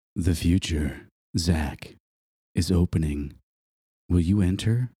The future, Zach, is opening. Will you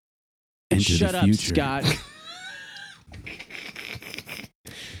enter? Enter Shut the up, future. Scott.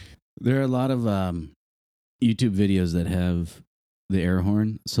 There are a lot of YouTube videos that have the air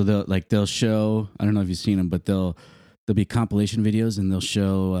horn. So they'll show. I don't know if you've seen them, but there'll be compilation videos, and they'll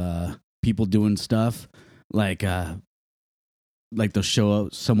show people doing stuff like they'll show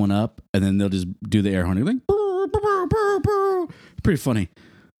someone up, and then they'll just do the air horn. Like, brr, brr, brr, brr. Pretty funny.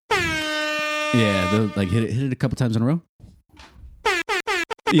 Yeah, they'll like hit it a couple times in a row.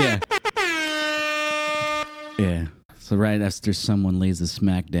 Yeah. Yeah. So right after someone lays the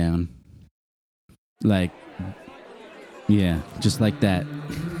smack down, like, yeah, just like that.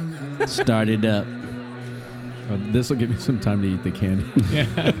 Start it up. This will give me some time to eat the candy.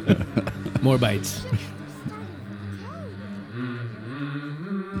 Yeah. More bites.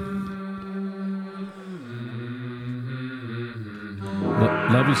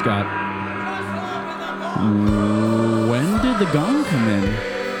 Love you, Scott. When did the gong come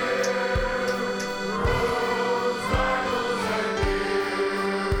in?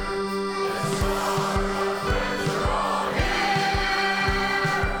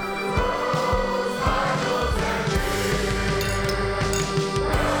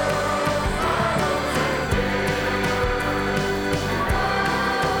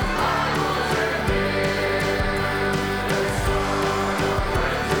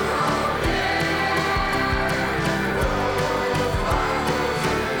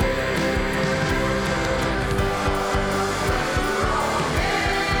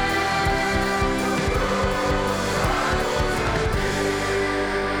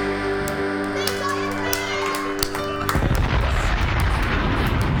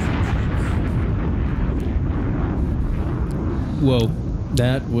 Whoa.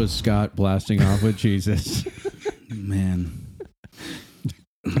 That was Scott blasting off with Jesus. Man.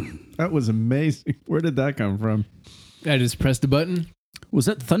 That was amazing. Where did that come from? I just pressed the button. Was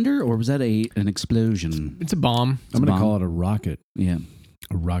that thunder or was that an explosion? It's a bomb. I'm going bomb. to call it a rocket. Yeah.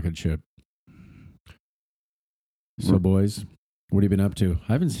 A rocket ship. So, boys, what have you been up to?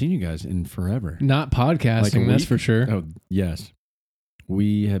 I haven't seen you guys in forever. Not podcasting, Like a that's week? for sure. Oh, yes.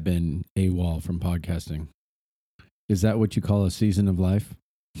 We have been AWOL from podcasting. Is that what you call a season of life?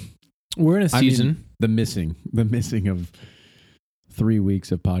 We're in a I mean, season. the missing of 3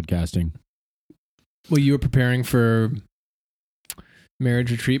 weeks of podcasting. Well, you were preparing for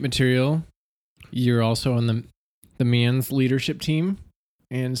marriage retreat material. You're also on the man's leadership team.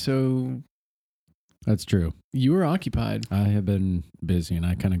 And so That's true. you were occupied. I have been busy, and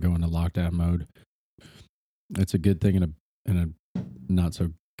I kind of go into lockdown mode. It's a good thing and a not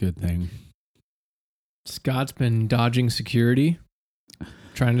so good thing. Scott's been dodging security,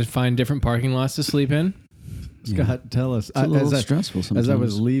 trying to find different parking lots to sleep in. Scott, tell us. It's a little stressful sometimes. As I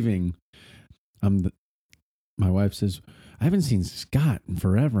was leaving, my wife says, I haven't seen Scott in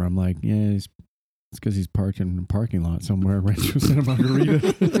forever. I'm like, yeah, it's because he's parked in a parking lot somewhere in Rancho Santa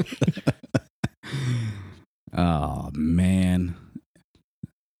Margarita. Oh, man.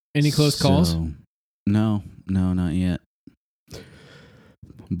 Any close calls? No, not yet.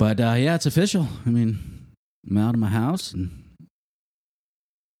 But yeah, it's official. I mean, I'm out of my house and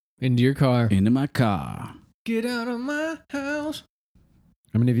Into your car. into my car. Get out of my house.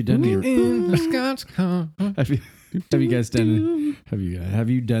 I mean, have you done any? In Scott's car. Have you guys done? Have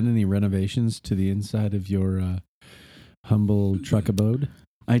you done any renovations to the inside of your humble truck abode?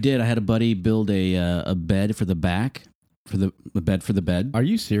 I did. I had a buddy build a bed for the back, for the bed for the bed. Are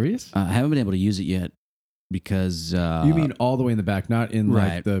you serious? I haven't been able to use it yet because You mean all the way in the back, not in like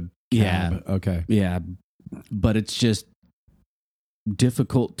right. the Yeah. cab? Okay. yeah, but it's just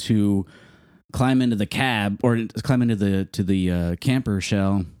difficult to climb into the cab or climb into the camper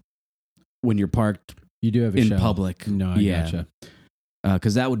shell when you're parked You do have a in shell. public. No, I yeah, gotcha.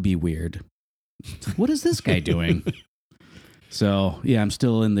 because that would be weird. What is this guy doing? So yeah, I'm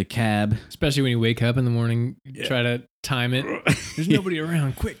still in the cab. Especially when you wake up in the morning, try to time it. There's nobody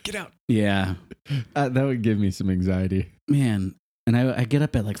around. Quick, get out. Yeah, That would give me some anxiety. man. And I get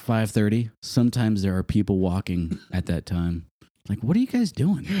up at like 5:30. Sometimes there are people walking at that time. Like, what are you guys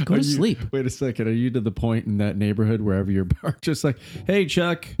doing? Go to sleep. Wait a second. Are you to the point in that neighborhood wherever you're parked, just like, hey,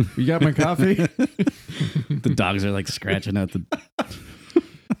 Chuck, you got my coffee? The dogs are like scratching out the.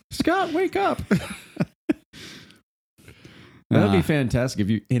 Scott, wake up. That'd be fantastic if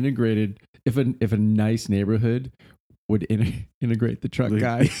you integrated, if a nice neighborhood would integrate the truck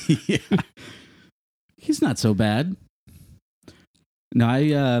guy. Yeah. He's not so bad. No,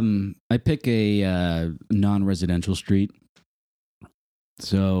 I pick a non-residential street.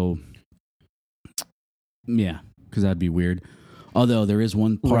 So, yeah, because that'd be weird. Although there is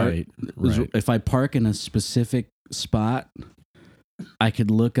one part, Right. if I park in a specific spot, I could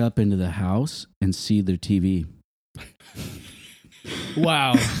look up into the house and see their TV.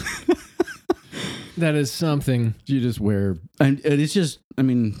 Wow. That is something. Do you just wear? And it's just, I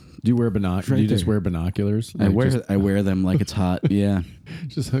mean, Do you wear binoculars? Right Do you just there. wear binoculars? I Like, just, wear them like it's hot. Yeah.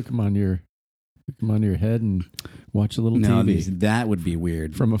 just hook them on your head and watch a little No, TV that would be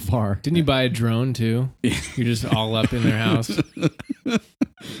weird. from afar. Didn't you buy a drone too? You're just all up in their house.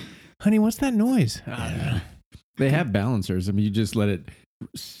 Honey, what's that noise? I don't know. They have balancers. I mean, you just let it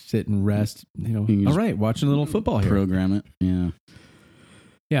sit and rest. You know, You can all just right, watching a little football here. Program it. Yeah.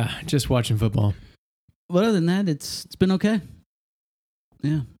 Yeah, just watching football. But other than that, it's been okay.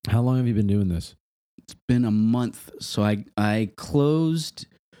 Yeah. How long have you been doing this? It's been a month. So I closed.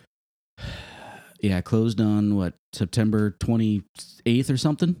 Yeah, I closed on what, September 28th or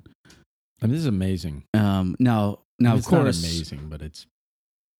something. I mean, this is amazing. Now I mean, of it's not course, amazing, but it's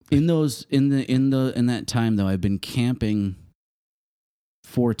in that time though, I've been camping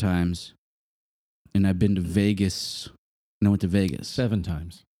 4 times, and I've been to Vegas. And I went to Vegas 7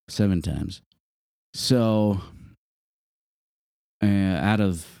 times. 7 times. So, out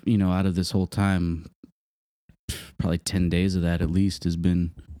of this whole time, probably 10 days of that at least has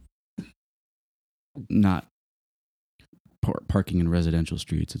been not parking in residential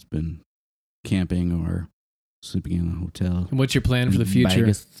streets. It's been camping or sleeping in a hotel. And what's your plan for the future?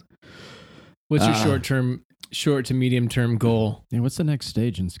 Vegas. What's your short to medium term goal? Yeah, what's the next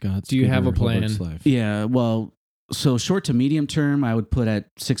stage in Scott's? Do you have a Gilbert Hobart's plan? life? Yeah, well, so short to medium term, I would put at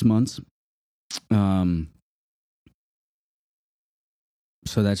 6 months.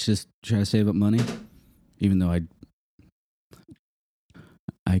 So that's just try to save up money, even though I've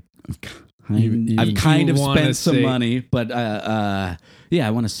kind of wanna spent some save- money, but yeah,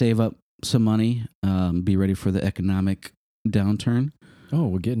 I want to save up some money, be ready for the economic downturn. Oh,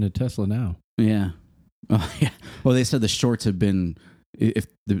 we're getting a Tesla now. Yeah. Oh, yeah. Well, they said the shorts have been, if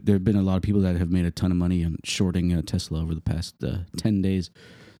there have been a lot of people that have made a ton of money on shorting Tesla over the past 10 days,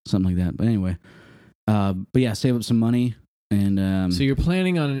 something like that. But anyway, but yeah, save up some money. And So you're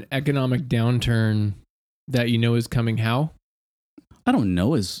planning on an economic downturn that you know is coming how? I don't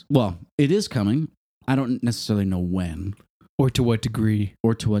know it is coming. I don't necessarily know when Or to what degree?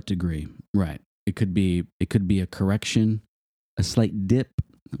 or to what degree. Right. It could be a correction, a slight dip.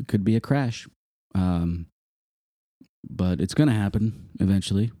 It could be a crash. But it's going to happen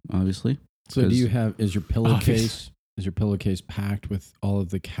eventually, obviously. So do 'Cause- you have is your pillowcase packed with all of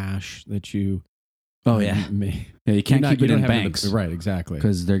the cash that you Oh yeah. may, Yeah, you can't keep it in have banks. right, exactly.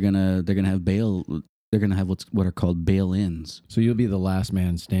 Because they're gonna have bail. They're gonna have what are called bail-ins. So you'll be the last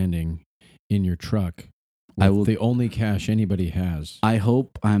man standing in your truck. I with will- the only cash anybody has. I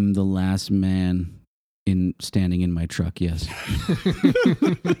hope I'm the last man standing in my truck. Yes.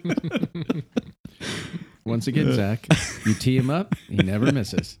 Once again, Zach, you tee him up, he never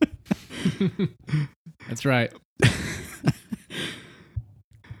misses. That's right.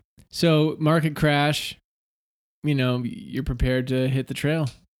 So market crash, you're prepared to hit the trail.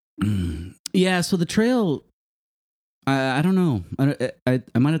 Yeah. So the trail, I don't know. I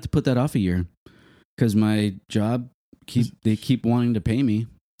might have to put that off a year because my job they keep wanting to pay me.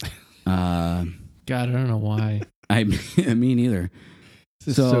 God, I don't know why. Me neither.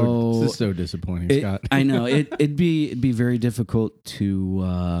 This So- is so disappointing, Scott. I know it'd be very difficult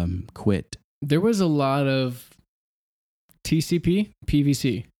to quit. There was a lot of TCP,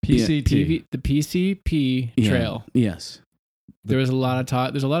 PVC, PCT. the PCP Yeah. trail. Yes. There was a lot of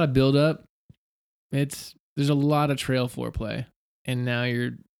talk. There's a lot of buildup. There's a lot of trail foreplay, and now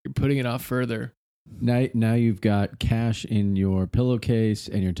you're putting it off further. Now you've got cash in your pillowcase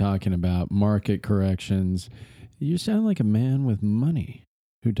and you're talking about market corrections. You sound like a man with money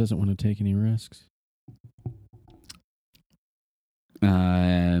who doesn't want to take any risks. Well,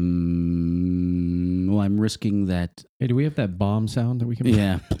 I'm risking that. Hey, do we have that bomb sound that we can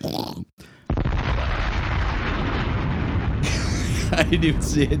Yeah. I didn't even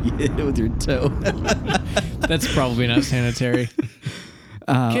see it. You hit it with your toe. That's probably not sanitary. Kids,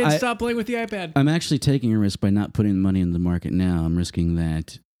 I, stop playing with the iPad. I'm actually taking a risk by not putting money in the market now. I'm risking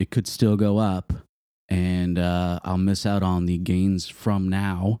that it could still go up, and I'll miss out on the gains from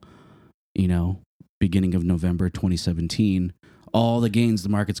now. Beginning of November 2017, all the gains the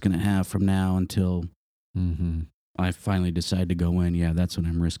market's going to have from now until I finally decide to go in. Yeah, that's what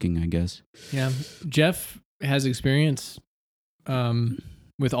I'm risking, I guess. Yeah, Jeff has experience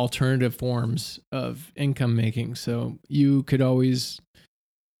with alternative forms of income making, so you could always,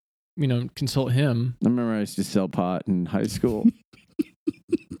 consult him. I remember I used to sell pot in high school.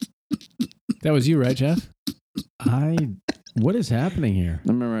 That was you, right, Jeff? I What is happening here?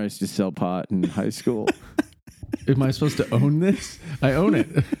 I remember I used to sell pot in high school. Am I supposed to own this? I own it.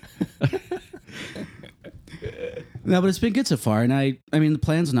 No, but it's been good so far, and I mean, the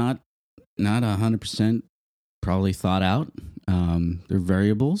plan's not 100% probably thought out. They're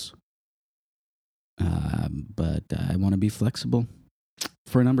variables, but I want to be flexible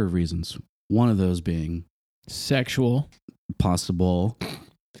for a number of reasons. One of those being Sexual. possible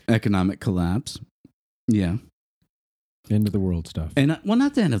economic collapse. Yeah, End of the world stuff. and well,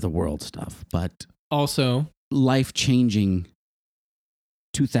 not the end of the world stuff, but Also, life-changing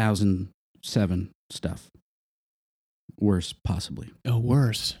 2007 stuff. Worse, possibly.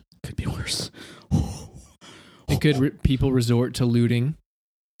 worse. Could be worse. People resort to looting.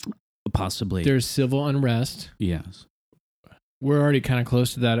 Possibly. There's civil unrest. Yes. We're already kind of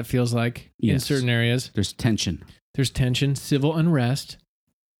close to that, it feels like, in Yes. certain areas. There's tension. There's tension, civil unrest,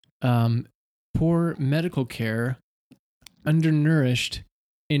 poor medical care, undernourished,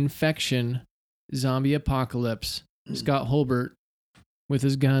 infection, zombie apocalypse. Scott Holbert with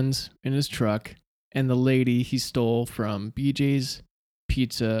his guns in his truck and the lady he stole from BJ's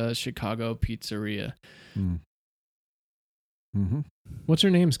Pizza, Chicago Pizzeria. Mm-hmm. What's her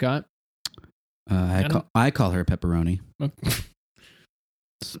name, Scott? I call her pepperoni. Okay.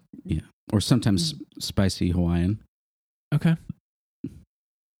 Or sometimes spicy Hawaiian. Okay.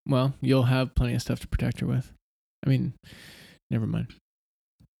 Well, you'll have plenty of stuff to protect her with. I mean, never mind.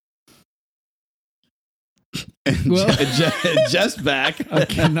 Well- just back. I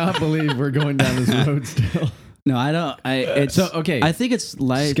cannot believe we're going down this road still. No, I don't. It's So, okay. I think it's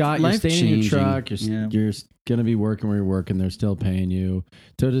life. Scott, you're staying in your truck. Yeah. You're going to be working where you're working. They're still paying you.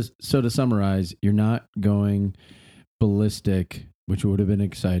 So to summarize, you're not going ballistic, which would have been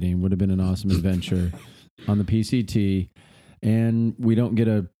exciting, would have been an awesome adventure on the PCT. And we don't get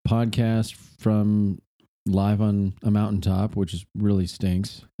a podcast from live on a mountaintop, which is really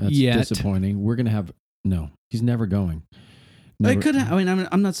stinks. That's Yet. disappointing. We're going to have, no, he's never going. It Never. could.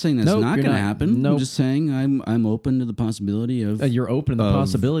 I'm not saying that's Nope, not you're going to not. happen. Nope. I'm just saying I'm open to the possibility of You're open to the Of-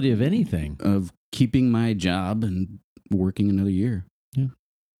 possibility of anything. keeping my job and working another year Okay.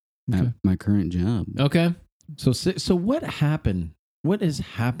 at my current job. Okay. So what happened? What has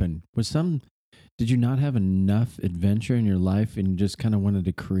happened? Did you not have enough adventure in your life and you just kind of wanted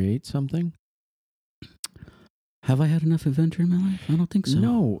to create something? Have I had enough adventure in my life? I don't think so.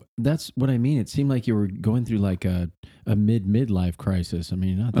 No, that's what I mean. It seemed like you were going through like a midlife crisis. I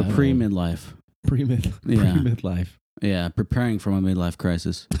mean, not A that pre-midlife. Yeah. midlife. Yeah, preparing for my midlife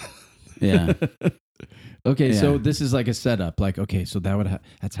crisis. Yeah. Okay, so Yeah. this is like a setup. Like, okay, so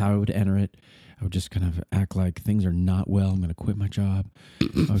that's how I would enter it. I would just kind of act like things are not well. I'm going to quit my job.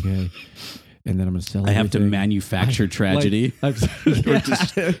 Okay. And then I'm going to sell I have to everything. manufacture tragedy. I've sold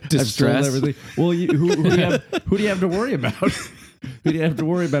distress. everything. Well, who do you have to worry about? Who do you have to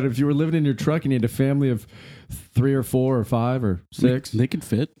worry about? If you were living in your truck and you had a family of 3 or 4 or 5 or 6, They could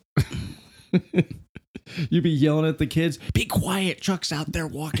fit. you'd be yelling at the kids, "Be quiet! Chuck's out there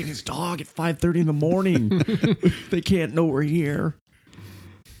walking his dog at 5:30 in the morning. They can't know we're here."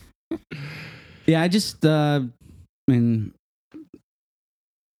 Yeah, I just mean,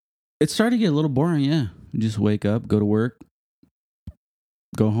 it started to get a little boring. Yeah, you just wake up, go to work,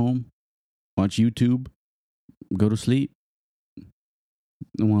 go home, watch YouTube, go to sleep.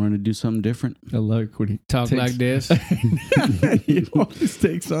 I wanted to do something different. I like when he Talk takes- like this. he always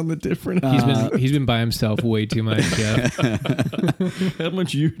takes on the different. He's been by himself way too much, Jeff. How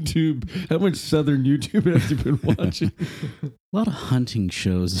much Southern YouTube have you been watching? A lot of hunting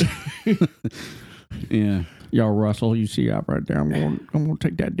shows. Yeah, Yo, Russell, you see up right there? I'm gonna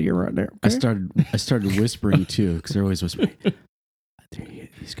take that deer right there. I started whispering too because they're always whispering.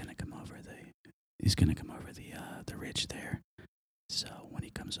 He's gonna come over the ridge there. So when he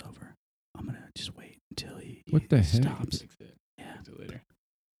comes over, I'm gonna just wait until he What the heck? stops. Yeah.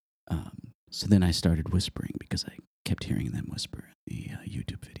 So then I started whispering because I kept hearing them whisper in the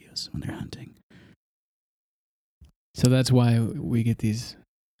YouTube videos when they're hunting. So that's why we get these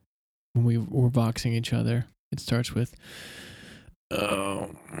when we're boxing each other. It starts with,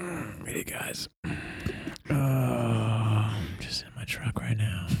 "Oh, hey guys, I'm just in my truck right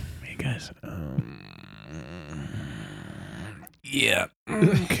now. Hey guys, yeah,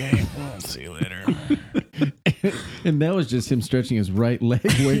 okay, well, I'll see you later." And that was just him stretching his right leg,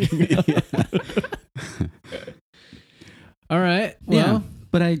 waking me up. All right, well, Yeah,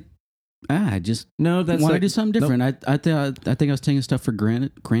 but I just No, that's want to like, do something different. I think I was taking stuff for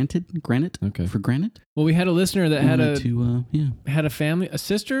granted. Okay. For granted. well, we had a listener that had Wanted had a family, a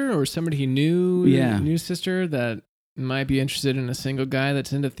sister, or somebody he knew, Yeah. knew sister that might be interested in a single guy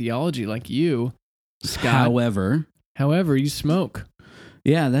that's into theology like you, Scott. However, However, you smoke.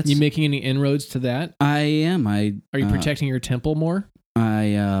 Yeah, that's. You making any inroads to that? I am. Are you protecting your temple more?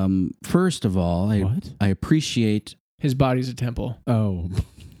 First of all, What? I appreciate. His body's a temple. Oh.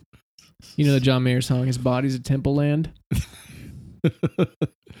 You know the John Mayer song, His Body's a Temple Land? I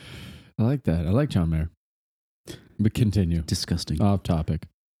like that. I like John Mayer. But continue. Disgusting. Off topic.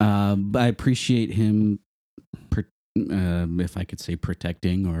 But I appreciate him, if I could say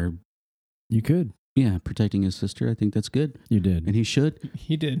protecting or, You could. yeah, protecting his sister. I think that's good. You did. And he should.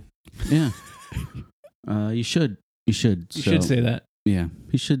 He did. Yeah. You should. You should. You should say that. Yeah,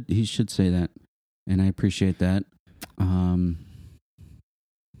 he should say that. And I appreciate that.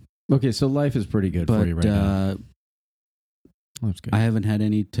 Okay, so life is pretty good But for you right now. That's good. I haven't had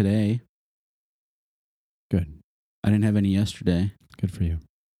any today. Good. I didn't have any yesterday. Good for you.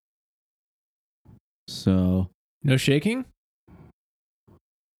 So No shaking?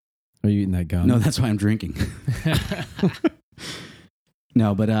 Are you eating that gum? no, that's why I'm drinking.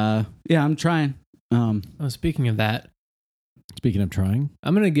 No, but yeah, I'm trying. Oh, speaking of that, Speaking of trying.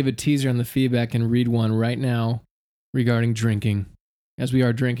 I'm going to give a teaser on the feedback and read one right now regarding drinking. As we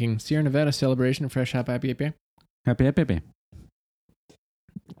are drinking Sierra Nevada Celebration Fresh Hop Happy Happy. Happy, happy, happy.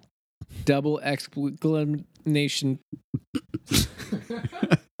 Double exclamation.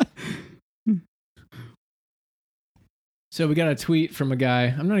 So we got a tweet from a guy.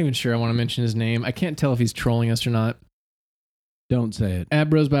 I'm not even sure I want to mention his name. I can't tell if he's trolling us or not. Don't say it. At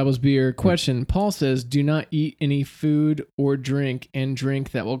Bros Bibles Beer. Question. Paul says, do not eat any food or drink and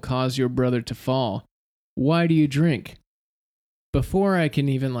drink that will cause your brother to fall. Why do you drink? Before I can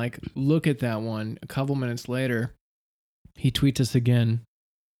even look at that one, a couple minutes later, he tweets us again.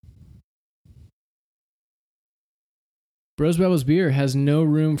 Bros Bibles Beer has no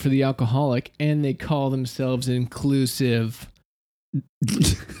room for the alcoholic, and they call themselves inclusive.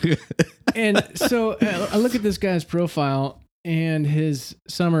 And so I look at this guy's profile, and his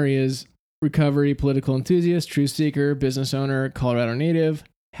summary is recovery, political enthusiast, truth seeker, business owner, Colorado native,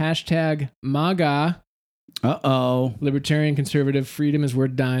 hashtag MAGA, Uh-oh. libertarian, conservative, freedom is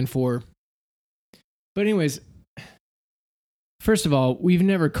worth dying for. But anyways, first of all, we've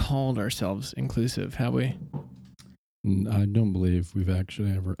never called ourselves inclusive, have we? I don't believe we've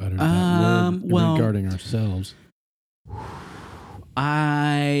actually ever uttered that word regarding ourselves.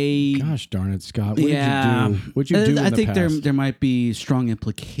 Gosh darn it, Scott. What did you do? What'd you do in I the think past? there might be strong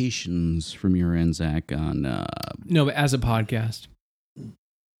implications from your end, Zach, on... No, but as a podcast.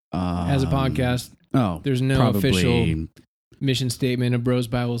 As a podcast, Oh, there's no probably. official mission statement of Bros,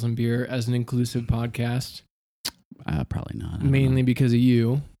 Bibles, and Beer as an inclusive podcast. Probably not. I don't Mainly know. because of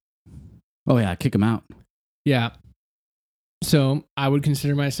you. Oh, yeah, kick him out. Yeah. So I would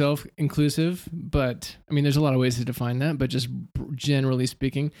consider myself inclusive, but I mean, there's a lot of ways to define that, but just generally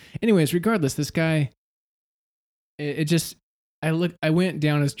speaking. Anyways, regardless, this guy, I went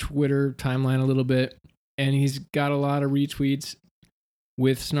down his Twitter timeline a little bit, and he's got a lot of retweets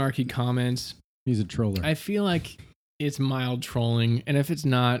with snarky comments. He's a troller. I feel like it's mild trolling, and if it's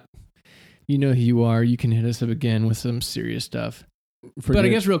not, you know who you are. You can hit us up again with some serious stuff. But I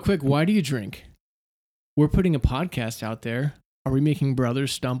guess real quick, why do you drink? We're putting a podcast out there. Are we making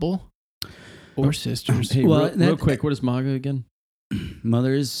brothers stumble? Or sisters? Hey, Well, real quick, what is MAGA again?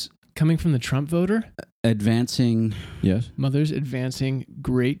 Mothers Coming from the Trump voter? advancing Yes. Mothers advancing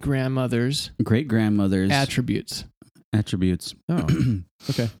great-grandmothers' great-grandmothers' attributes. attributes. Oh,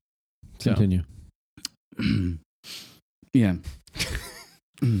 okay. So, Continue. Yeah.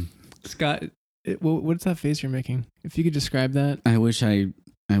 Scott, what's that face you're making? If you could describe that. I wish I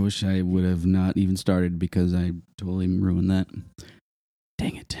would have not even started because I totally ruined that.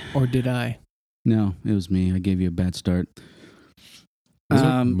 Dang it. Or did I? No, it was me. I gave you a bad start.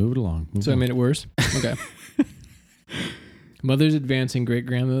 Move it along. So I made it worse? Okay. Mothers advancing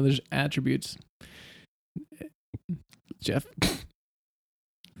great-grandmothers' attributes. Jeff?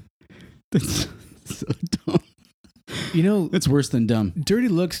 That's so dumb. You know, It's worse than dumb. dirty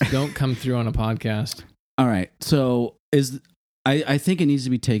looks don't come through on a podcast. All right. So I think it needs to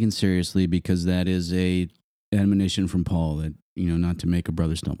be taken seriously because that is a admonition from Paul that, not to make a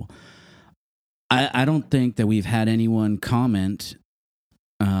brother stumble. I don't think that we've had anyone comment.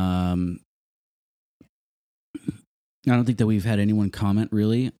 I don't think that we've had anyone comment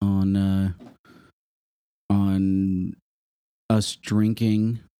really on us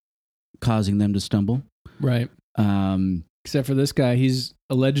drinking causing them to stumble. Right. Except for this guy, he's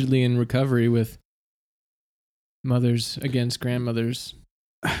allegedly in recovery with mothers against grandmothers.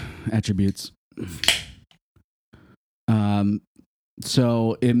 Attributes.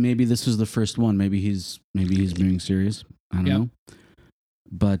 So maybe this was the first one. Maybe he's being serious. I don't know.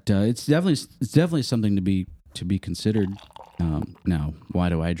 But it's definitely something to be to be considered. Now, why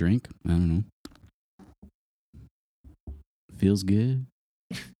do I drink? I don't know. Feels good.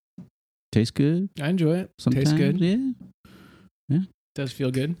 Tastes good. I enjoy it. Sometimes, Tastes good. Yeah. Does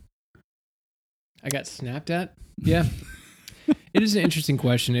feel good. I got snapped at. Yeah. It is an interesting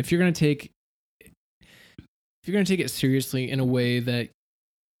question. If you're gonna take it seriously in a way that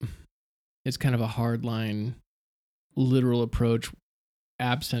it's kind of a hard line, literal approach,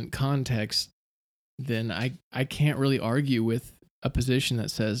 absent context, then I can't really argue with a position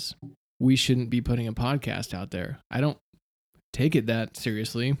that says we shouldn't be putting a podcast out there. I don't take it that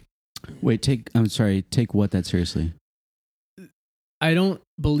seriously. Wait, take what that seriously? I don't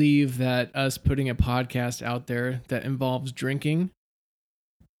believe that us putting a podcast out there that involves drinking.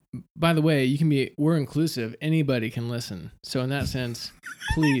 By the way, we're inclusive. Anybody can listen. So in that sense,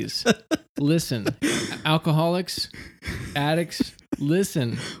 please listen. Alcoholics, addicts,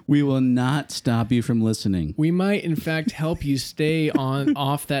 listen. We will not stop you from listening. We might, in fact, help you stay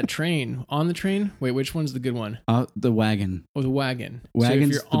off that train. On the train? Wait, which one's the good one? The wagon. Oh, the wagon.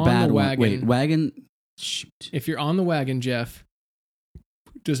 Wagon's so if you're the on bad the one. wagon, Wait, wagon. Shoot. If you're on the wagon, Jeff,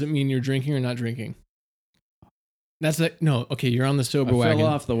 does it mean you're drinking or not drinking? That's like, no, okay, you're on the sober wagon. Fell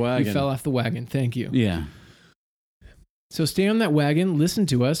off the wagon. You fell off the wagon. Thank you. Yeah. So stay on that wagon. Listen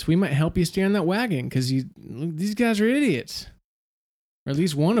to us. We might help you stay on that wagon because these guys are idiots. Or at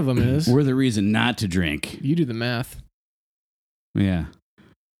least one of them is. We're the reason not to drink. You do the math. Yeah.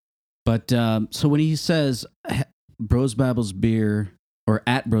 But so when he says Bros Bibles beer or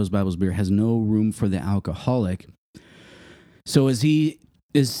at Bros Bibles beer has no room for the alcoholic, so is he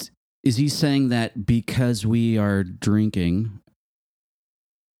saying that because we are drinking,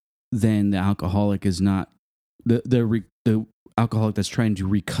 then the alcoholic is not the alcoholic that's trying to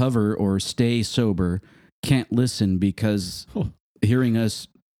recover or stay sober can't listen because hearing us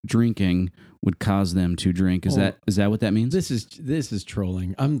drinking would cause them to drink? Is that what that means? This is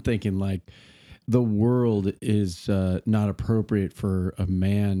trolling. I'm thinking like the world is not appropriate for a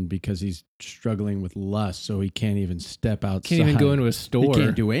man because he's struggling with lust, so he can't even step outside. Can't even go into a store. He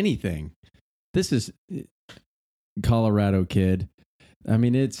can't do anything. This is Colorado kid. I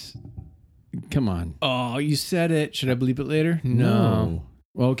mean, come on. Oh, you said it. Should I bleep it later? No.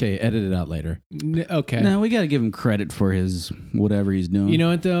 Well, okay, edit it out later. Okay. No, we got to give him credit for his whatever he's doing. You know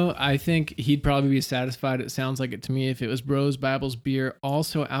what, though? I think he'd probably be satisfied. It sounds like it to me if it was Bros, Bibles, beer,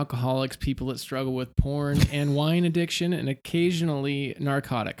 also alcoholics, people that struggle with porn and wine addiction, and occasionally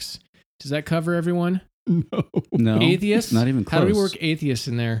narcotics. Does that cover everyone? No. Atheists? Not even close. How do we work atheists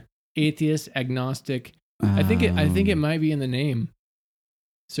in there? Atheist, agnostic. I think it might be in the name.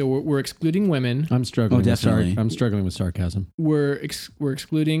 So we're excluding women. I'm struggling. Definitely. I'm struggling with sarcasm. We're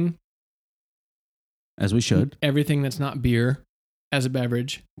excluding, as we should, everything that's not beer as a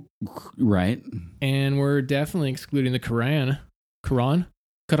beverage, right? And we're definitely excluding the Quran. The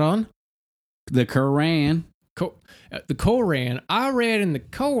Quran. The Koran. I read in the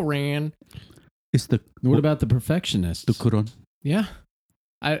Koran. It's the. What about the perfectionists? The Quran. Yeah,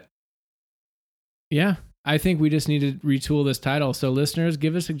 I think we just need to retool this title. So listeners,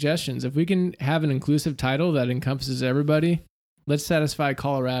 give us suggestions. If we can have an inclusive title that encompasses everybody, let's satisfy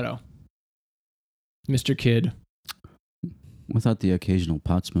Colorado. Mr. Kid. I thought the occasional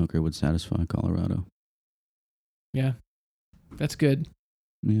pot smoker would satisfy Colorado. Yeah, that's good.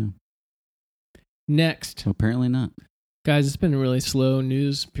 Yeah. Next. Well, apparently not. Guys, it's been a really slow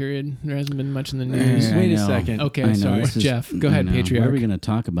news period. There hasn't been much in the news. Yeah, Wait a second. Okay, sorry. Jeff, go ahead, Patriarch. What are we going to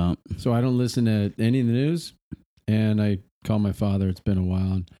talk about? So I don't listen to any of the news, and I call my father. It's been a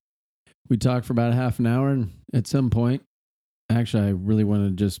while. And we talked for about half an hour, and at some point, actually, I really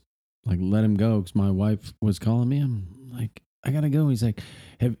wanted to just like let him go because my wife was calling me. I'm like, I gotta go. He's like,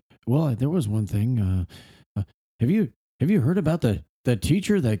 there was one thing. Have you heard about the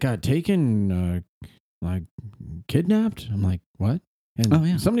teacher that got taken, like kidnapped? I'm like, what?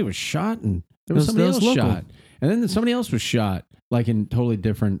 And somebody was shot, and there was somebody else shot, and then somebody else was shot, like in totally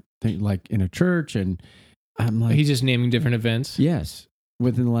different thing, like in a church. And I'm like, he's just naming different events. Yes,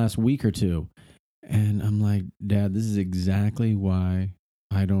 within the last week or two. And I'm like, Dad, this is exactly why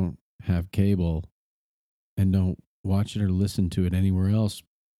I don't have cable and don't watch it or listen to it anywhere else,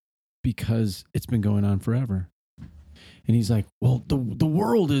 because it's been going on forever. And he's like, well, the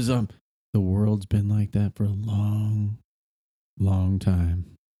world is the world's been like that for a long, long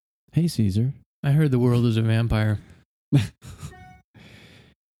time. Hey, Caesar. I heard the world is a vampire.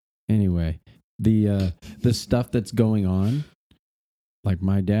 Anyway, the stuff that's going on, like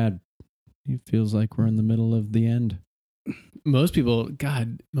my dad, he feels like we're in the middle of the end. Most people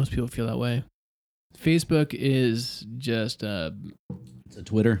feel that way. Facebook is just it's a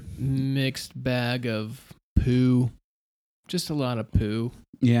Twitter mixed bag of poo. Just a lot of poo.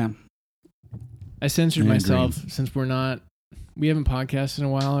 Yeah. I censored I agree. myself since we haven't podcasted in a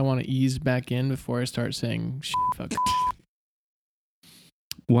while. I want to ease back in before I start saying shit, fuck.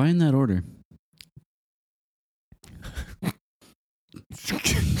 Why in that order?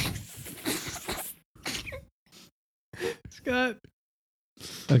 Scott.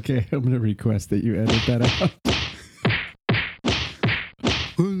 Okay, I'm going to request that you edit that out.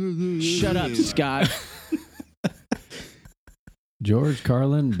 Shut up, Scott. George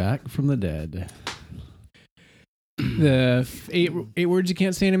Carlin back from the dead. The eight words you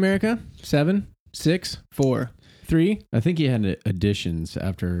can't say in America. 7, 6, 4, 3. I think he had additions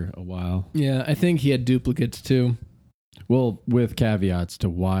after a while. Yeah, I think he had duplicates too. Well, with caveats to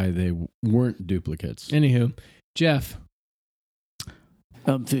why they weren't duplicates. Anywho, Jeff.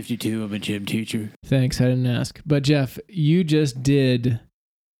 I'm 52. I'm a gym teacher. Thanks, I didn't ask. But Jeff, you just did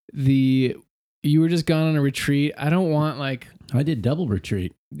you were just gone on a retreat. I don't want I did double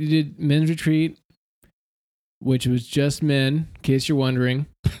retreat. you did men's retreat, which was just men, in case you're wondering,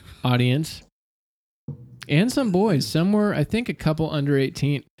 audience. And some boys. Some were, I think, a couple under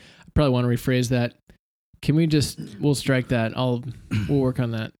 18. I probably want to rephrase that. Can we'll strike that. We'll work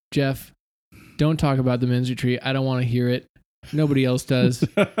on that. Jeff, don't talk about the men's retreat. I don't want to hear it. Nobody else does. You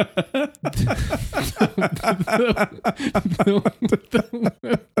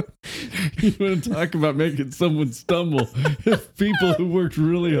want to talk about making someone stumble? If people who worked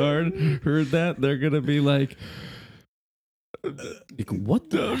really hard heard that, they're going to be like, What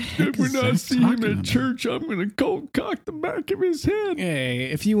the heck we're is not that seeing him talking at about? church. I'm going to cold cock the back of his head.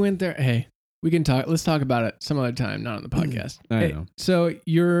 Hey, if you went there, hey, we can talk. Let's talk about it some other time, not on the podcast. I Hey, know. So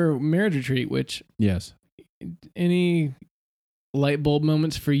your marriage retreat, which Yes. any light bulb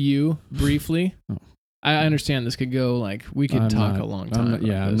moments for you briefly? Oh. I understand this could go we could talk a long time. about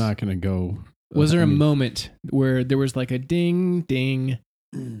I'm this. not going to go. Was there I a mean, moment where there was a ding ding?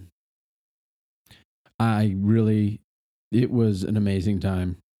 It was an amazing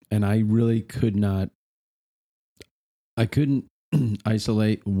time, and I really couldn't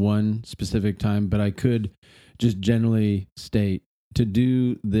isolate one specific time, but I could just generally state to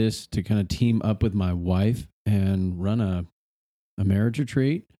do this, to kind of team up with my wife and run a marriage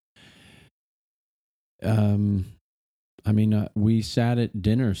retreat. We sat at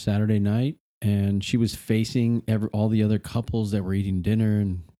dinner Saturday night, and she was facing all the other couples that were eating dinner,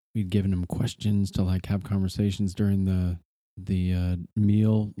 and we'd given them questions to have conversations during the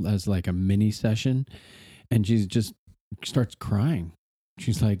meal as a mini session, and she's just starts crying.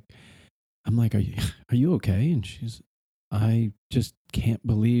 She's like, I'm like, are you okay? And I just can't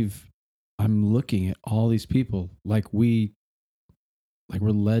believe I'm looking at all these people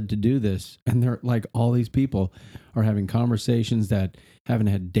we're led to do this, and they're all these people are having conversations that haven't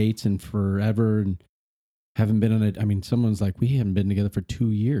had dates in forever and haven't been on it. I mean, someone's like, we haven't been together for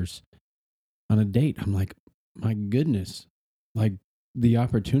 2 years on a date. I'm like, my goodness, the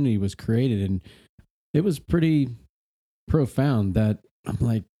opportunity was created, and it was pretty profound that I'm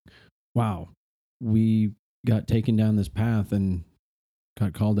like, wow, we got taken down this path and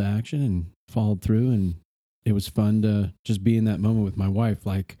got called to action and followed through, and it was fun to just be in that moment with my wife.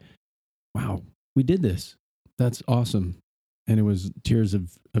 Wow, we did this. That's awesome. And it was tears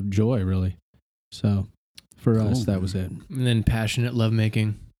of joy, really. So for us, that was it. And then passionate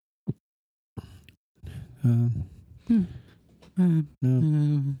lovemaking.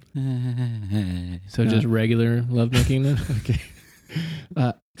 So just regular lovemaking then? Okay.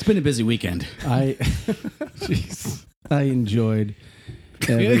 It's been a busy weekend. I enjoyed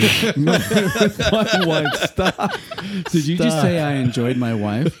every moment with my wife. Stop. Did you just say I enjoyed my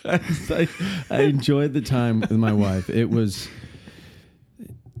wife? I enjoyed the time with my wife. It was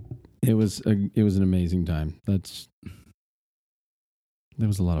an amazing time. That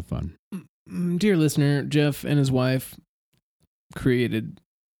was a lot of fun. Dear listener, Jeff and his wife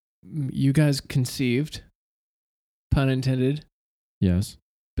you guys conceived, pun intended. Yes.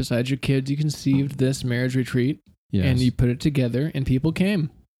 Besides your kids, you conceived this marriage retreat. Yes. And you put it together, and people came.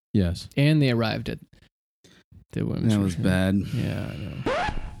 Yes. And they arrived at the women's That was retreat. bad. Yeah, I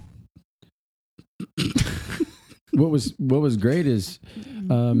know. What was great is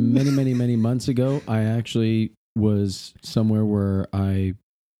many months ago, I actually was somewhere where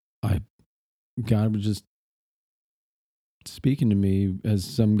God was just speaking to me as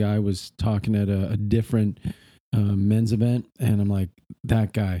some guy was talking at a different men's event, and I'm like,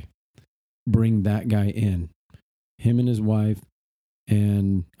 that guy, bring that guy in, him and his wife.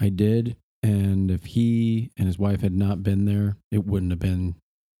 And I did, and if he and his wife had not been there, it wouldn't have been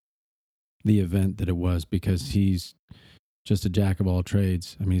the event that it was, because he's just a jack of all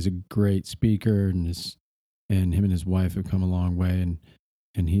trades. I mean, he's a great speaker, and and him and his wife have come a long way,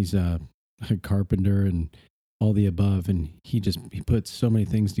 and he's a carpenter and all the above, and he puts so many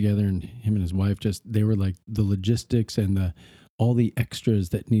things together, and him and his wife they were like the logistics and all the extras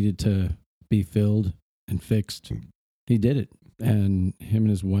that needed to be filled and fixed. He did it, and him and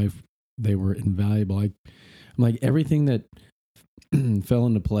his wife, they were invaluable. I'm like, everything that fell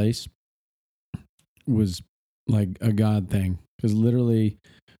into place was like a God thing, because literally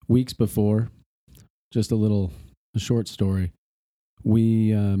weeks before, just a short story,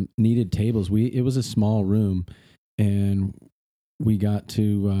 we needed tables. It was a small room, and we got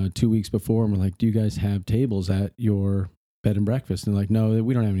to 2 weeks before, and we're like, do you guys have tables at your bed and breakfast? And they're like, no,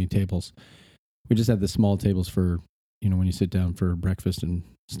 we don't have any tables. We just have the small tables for, when you sit down for breakfast and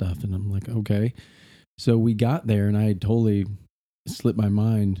stuff. And I'm like, okay. So we got there, and I had totally slipped my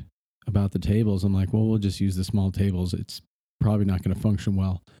mind about the tables. I'm like, well, we'll just use the small tables. It's probably not going to function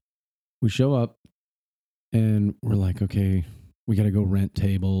well. We show up, and we're like, okay, we got to go rent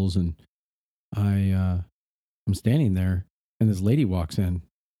tables. And I'm standing there, and this lady walks in,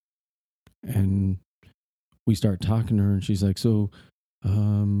 and we start talking to her, and she's like, so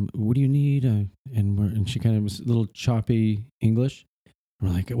what do you need? And she kind of was a little choppy English. We're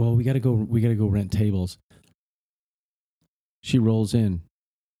like, well, we got to go rent tables. She rolls in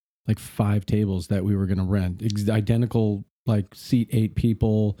like 5 tables that we were going to rent, identical, like seat 8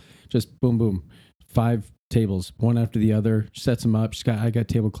 people, just boom, boom, 5 tables, one after the other, sets them up. I got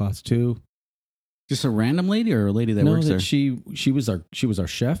tablecloths too. Just a random lady or a lady that works there? She was our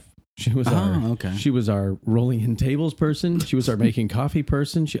chef. She was okay. She was our rolling in tables person. She was our making coffee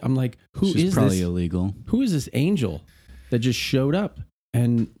person. I'm like, She's probably illegal. Who is this angel that just showed up?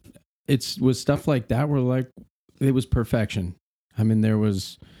 And it was stuff like that where like it was perfection. I mean, there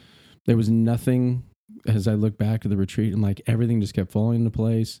was nothing. As I look back to the retreat, and like everything just kept falling into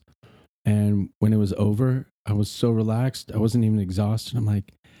place. And when it was over, I was so relaxed. I wasn't even exhausted. I'm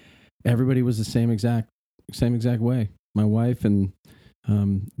like, everybody was the same exact way. My wife and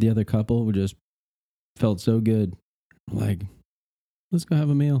the other couple who just felt so good. Like, let's go have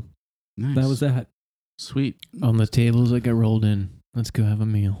a meal. Nice. That was that. Sweet. On the tables that got rolled in. Let's go have a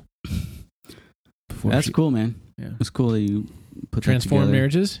meal. That's cool, man. Yeah. It's cool that you put Transform that together.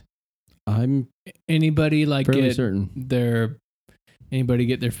 marriages. I'm anybody like fairly certain. their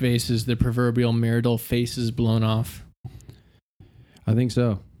faces, their proverbial marital faces blown off. I think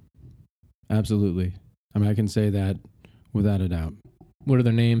so. Absolutely. I mean, I can say that without a doubt. What are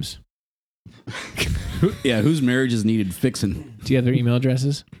their names? Yeah, whose marriages needed fixing? Do you have their email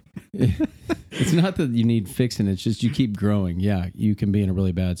addresses? It's not that you need fixing. It's just you keep growing. Yeah, you can be in a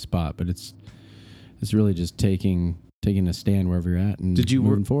really bad spot, but it's really just taking a stand wherever you're at and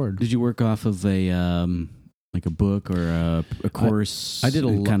moving forward. Did you work off of a like a book or a course? I did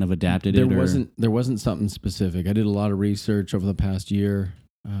kind of adapted there it. There wasn't something specific. I did a lot of research over the past year.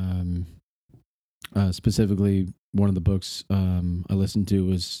 Specifically, one of the books I listened to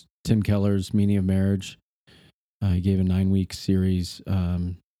was Tim Keller's Meaning of Marriage. He gave a 9-week series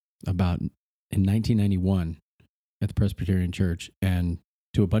about in 1991 at the Presbyterian Church, and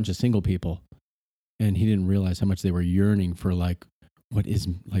to a bunch of single people. And he didn't realize how much they were yearning for what is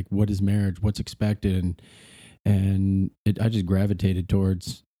marriage, what's expected, and I just gravitated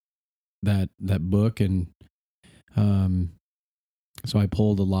towards that book, and so I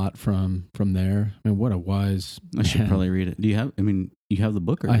pulled a lot from there. I mean, what a wise I should probably read it. Do you have? I mean, you have the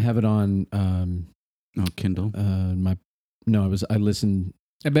book? Or? I have it on Kindle. I listened.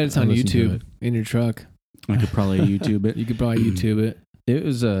 I bet it's on YouTube in your truck. I could probably YouTube it. You could probably YouTube it. It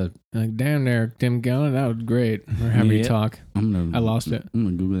was like, damn there, Tim Keller, that was great. We're having you talk. I lost it. I'm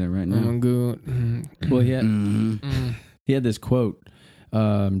gonna Google that right now. I'm gonna Google. Well, he had this quote.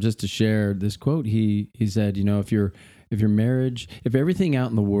 Just to share this quote, he said, if your marriage, if everything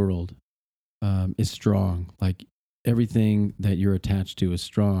out in the world is strong, like everything that you're attached to is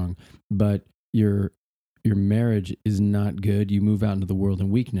strong, but your marriage is not good, you move out into the world in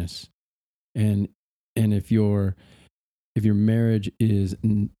weakness. And if your marriage is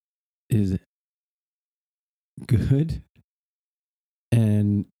good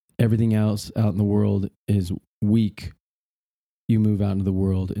and everything else out in the world is weak, you move out into the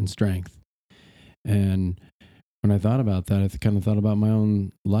world in strength. And when I thought about that, I kind of thought about my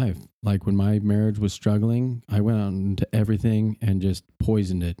own life. Like when my marriage was struggling, I went out into everything and just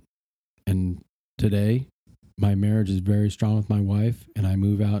poisoned it. And today, my marriage is very strong with my wife, and I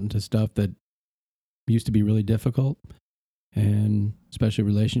move out into stuff that used to be really difficult, and especially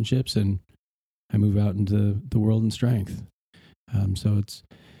relationships, and I move out into the world in strength. So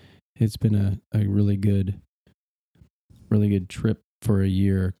it's been a really good trip for a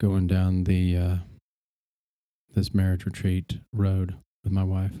year, going down the this marriage retreat road with my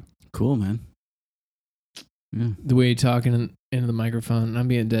wife. Cool, man. Yeah. The way you're talking into the microphone, and I'm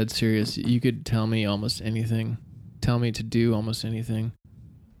being dead serious. You could tell me almost anything. Tell me to do almost anything,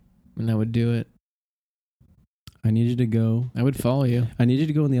 and I would do it. I need you to go. I would follow you. I need you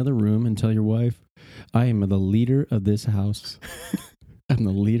to go in the other room and tell your wife, I am the leader of this house. I'm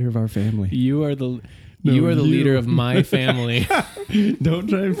the leader of our family. You are the No, you are the you. leader of my family. Don't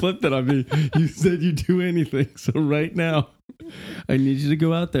try and flip that on me. You said you'd do anything. So right now, I need you to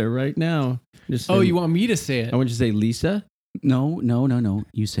go out there right now. Just say, Oh, you want me to say it? I want you to say, Lisa. No.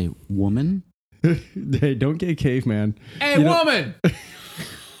 You say woman. Hey, don't get caveman. Hey, You know- woman!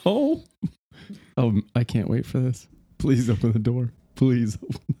 Oh, I can't wait for this. Please open the door. Please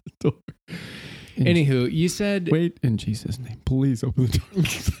open the door. Anywho, you said Wait, in Jesus' name, please open the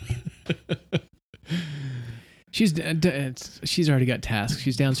door. she's already got tasks.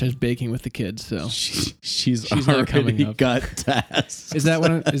 She's downstairs baking with the kids. So She's not already coming up. got tasks. is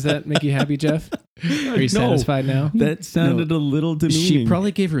that make you happy, Jeff? Are you satisfied now? That sounded a little demeaning. She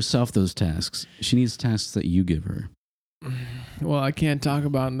probably gave herself those tasks. She needs tasks that you give her. Well, I can't talk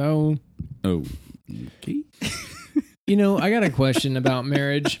about no. Oh, okay. You know, I got a question about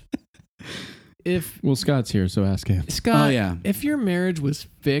marriage. If Well, Scott's here, so ask him. Scott, Oh, yeah. if your marriage was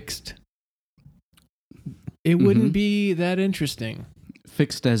fixed, it wouldn't be that interesting.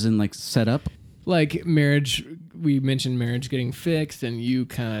 Fixed as in like set up. Like marriage, we mentioned marriage getting fixed, and you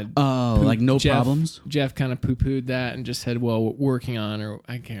kind of Oh, like no Jeff- problems. Jeff kind of poo-pooed that and just said, "Well, working on," or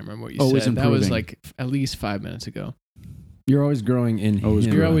I can't remember what you Always said. That was improving. like at least 5 minutes ago. You're always growing in Always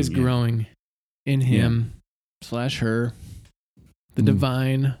him. You're growing, always yeah. growing in him / her, the Mm.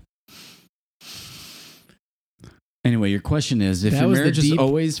 divine. Anyway, your question is: if That your was the marriage is deep-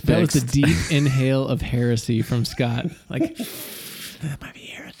 always That was fixed, the deep inhale of heresy from Scott. Like that might be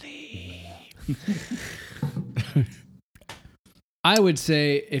heresy. I would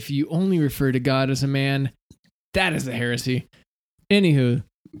say if you only refer to God as a man, that is a heresy. Anywho,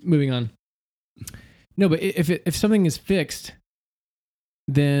 moving on. No, but if something is fixed,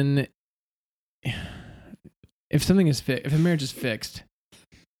 then if a marriage is fixed,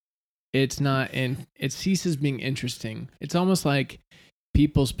 it's not, and it ceases being interesting. It's almost like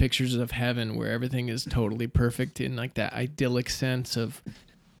people's pictures of heaven where everything is totally perfect in like that idyllic sense of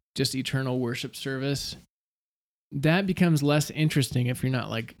just eternal worship service. That becomes less interesting if you're not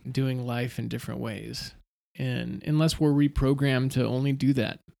like doing life in different ways, and unless we're reprogrammed to only do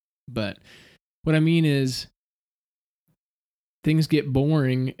that. But what I mean is things get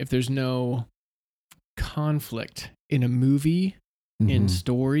boring if there's no conflict in a movie, in Mhm.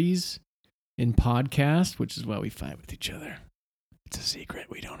 stories, in podcasts, which is why we fight with each other. It's a secret.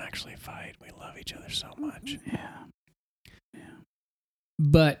 We don't actually fight. We love each other so much. yeah.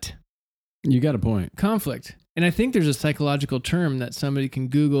 But You got a point. conflict. And I think there's a psychological term that somebody can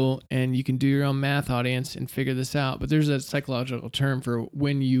Google, and you can do your own math, audience, and figure this out. But there's a psychological term for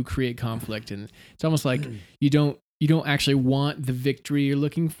when you create conflict. And it's almost like you don't actually want the victory you're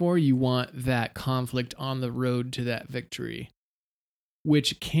looking for. You want that conflict on the road to that victory,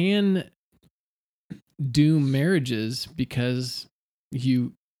 which can doom marriages because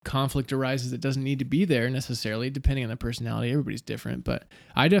conflict arises that doesn't need to be there necessarily, depending on the personality. Everybody's different, but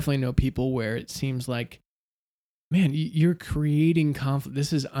I definitely know people where it seems like, man, you're creating conflict.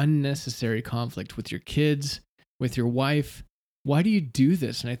 This is unnecessary conflict with your kids, with your wife. Why do you do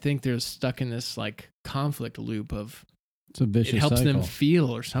this? And I think they're stuck in this like conflict loop of It's a vicious it helps cycle. them feel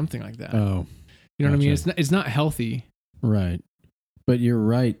or something like that. Oh, You know what I mean? gotcha. It's not healthy. right. But you're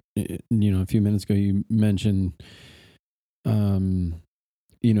right. You know, a few minutes ago you mentioned,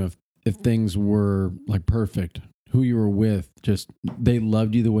 you know, if things were like perfect, who you were with, just they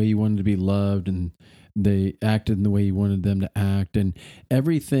loved you the way you wanted to be loved, and they acted in the way you wanted them to act, and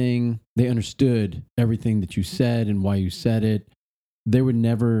everything, they understood everything that you said and why you said it, there would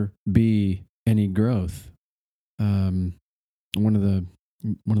never be any growth. One of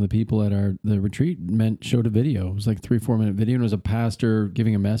the people at the retreat showed a video. It was like 3-4 minute video, and it was a pastor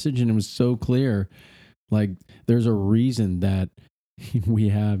giving a message, and it was so clear. Like there's a reason that we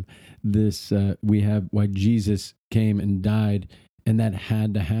have this. We have why Jesus came and died, and that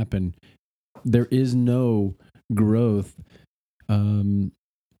had to happen. There is no growth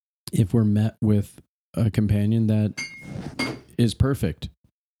if we're met with a companion that is perfect.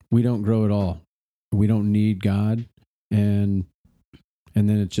 We don't grow at all. We don't need God, and then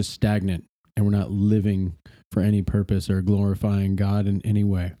it's just stagnant, and we're not living for any purpose or glorifying God in any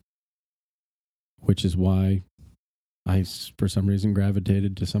way, which is why I, for some reason,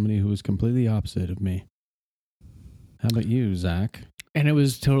 gravitated to somebody who was completely opposite of me. How about you, Zach? And it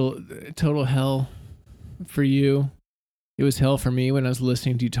was total hell. for you. It was hell for me when I was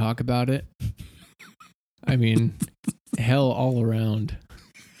listening to you talk about it. I mean, hell all around.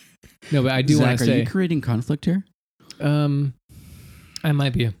 No, but I do want Zach, to are say, you creating conflict here? I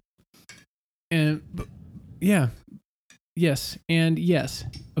might be. Yeah. Yes. And yes.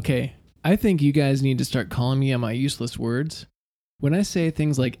 Okay. I think you guys need to start calling me on my useless words. When I say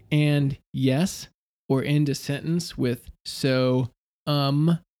things like and yes, or end a sentence with so,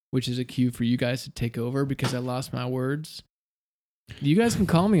 which is a cue for you guys to take over because I lost my words. You guys can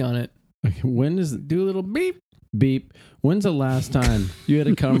call me on it. Okay, when is Do a little beep. beep? When's the last time you had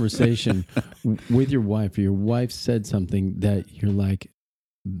a conversation with your wife, or your wife said something that you're like,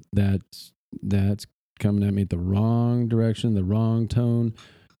 that's coming at me at the wrong direction, the wrong tone.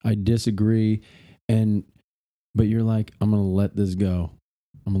 I disagree, but you're like, I'm gonna let this go.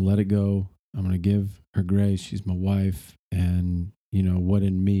 I'm gonna let it go. I'm gonna give her grace. She's my wife, and what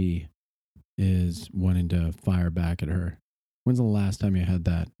in me is wanting to fire back at her. When's the last time you had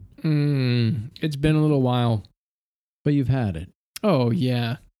that? It's been a little while. But you've had it. Oh,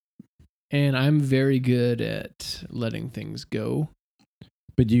 yeah. And I'm very good at letting things go.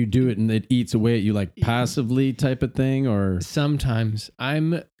 But do you do it and it eats away at you like passively type of thing, or? Sometimes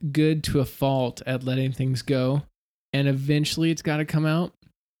I'm good to a fault at letting things go. And eventually it's got to come out.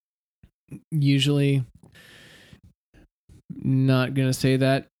 Usually, not going to say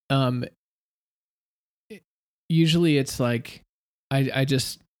that. Usually it's like I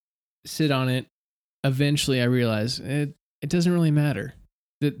just sit on it. Eventually I realize it doesn't really matter.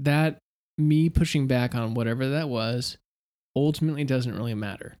 That me pushing back on whatever that was ultimately doesn't really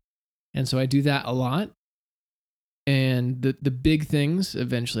matter. And so I do that a lot. And the big things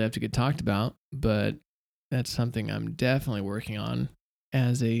eventually have to get talked about, but that's something I'm definitely working on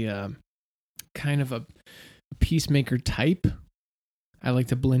as a kind of a peacemaker type. I like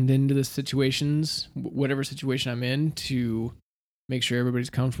to blend into the situations, whatever situation I'm in, to make sure everybody's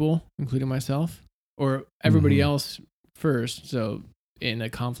comfortable, including myself, or everybody else first. So in a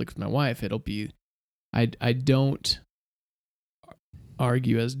conflict with my wife, it'll be, I don't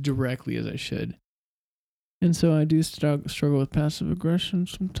argue as directly as I should. And so I do struggle with passive aggression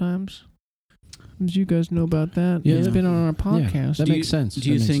sometimes. As you guys know about that. Yeah. It's been on our podcast. That makes sense.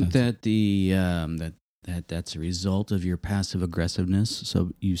 Do you think that that's a result of your passive aggressiveness?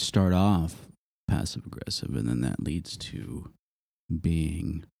 So you start off passive aggressive, and then that leads to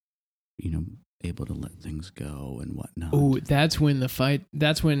being, able to let things go and whatnot. Oh, that's when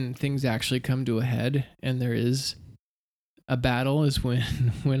things actually come to a head, and there is a battle. Is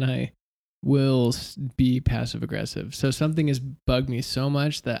when I will be passive aggressive. So something has bugged me so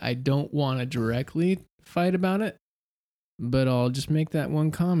much that I don't want to directly fight about it, but I'll just make that one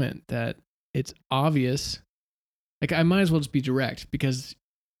comment that it's obvious. Like, I might as well just be direct because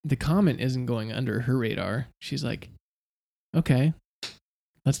the comment isn't going under her radar. She's like, okay,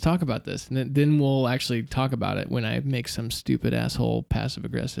 let's talk about this. And then we'll actually talk about it when I make some stupid asshole passive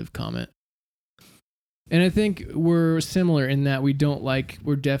aggressive comment. And I think we're similar in that we're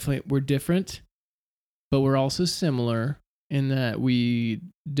different, but we're also similar in that we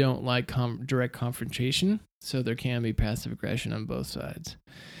don't like direct confrontation. So there can be passive aggression on both sides.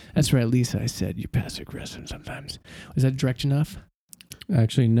 That's right, Lisa. I said you're passive aggressive sometimes. Was that direct enough?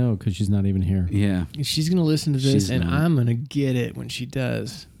 Actually, no, because she's not even here. Yeah. She's going to listen to this, and I'm going to get it when she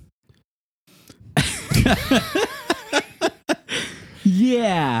does.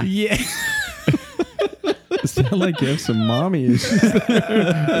 Yeah. Yeah. It sounds like you have some mommy issues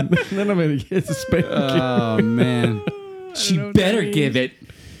there. Then I'm going to get a spanking. Oh, man. She better give it.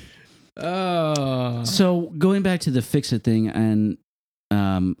 Oh. So going back to the fix it thing, and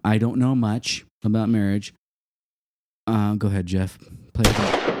I don't know much about marriage. Go ahead, Jeff. Play it.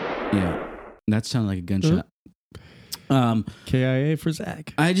 Yeah. That sounded like a gunshot. KIA for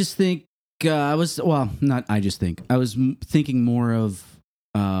Zach. I just think I was thinking more of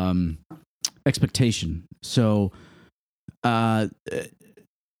expectation. So there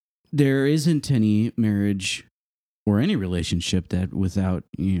isn't any marriage or any relationship that without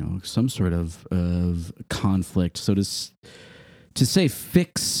some sort of conflict. So to say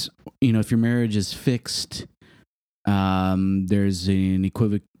fix, if your marriage is fixed, there's an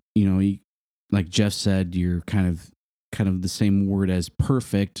equivoc. Like Jeff said, you're kind of the same word as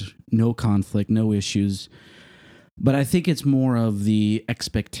perfect, no conflict, no issues. But I think it's more of the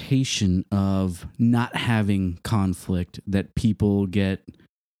expectation of not having conflict that people get,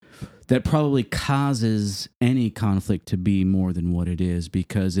 that probably causes any conflict to be more than what it is,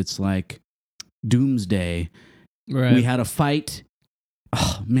 because it's like doomsday. Right. We had a fight.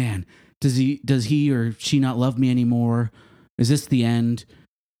 Oh man, does he or she not love me anymore? Is this the end?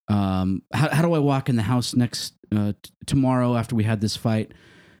 how do I walk in the house next tomorrow after we had this fight?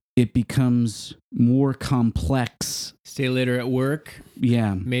 It becomes more complex. Stay later at work.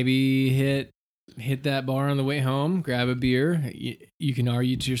 Yeah. Maybe hit that bar on the way home. Grab a beer. You can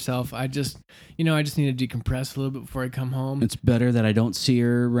argue to yourself, I just need to decompress a little bit before I come home. It's better that I don't see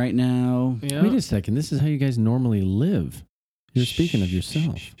her right now. Yeah. Wait a second. This is how you guys normally live. You're speaking of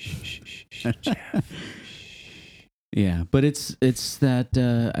yourself. Yeah, but it's that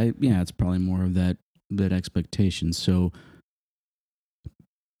it's probably more of that expectation. So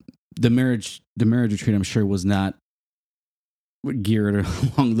the marriage retreat, I'm sure, was not geared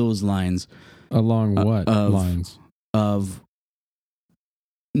along those lines. Along what lines? Of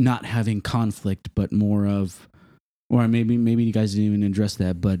not having conflict, but more of, or maybe you guys didn't even address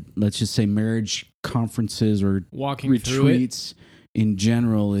that, but let's just say marriage conferences or walking retreats in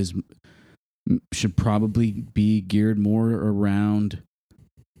general should probably be geared more around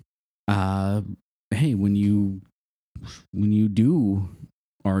hey, when you do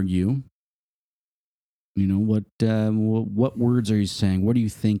argue, what words are you saying? What are you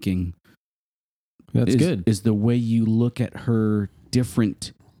thinking? That's good. Is the way you look at her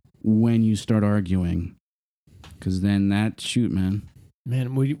different when you start arguing? Because then man.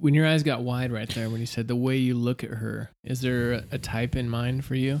 Man, when your eyes got wide right there, when you said the way you look at her, is there a type in mind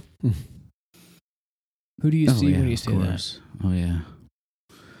for you? Who do you see when you say that? Oh, yeah.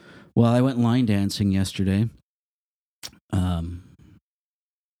 Well, I went line dancing yesterday.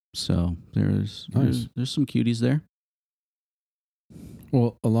 So there's some cuties there.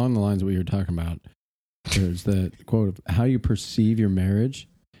 Well, along the lines of what you're talking about, there's the quote of how you perceive your marriage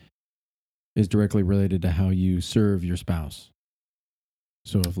is directly related to how you serve your spouse.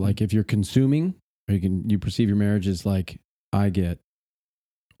 So if you're consuming, or you perceive your marriage as like I get,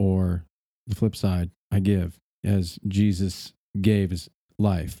 or the flip side, I give, as Jesus gave his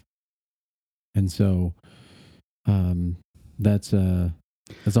life. And so that's a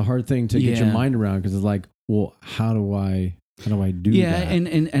hard thing to get your mind around, because it's like, well, how do I do that? Yeah,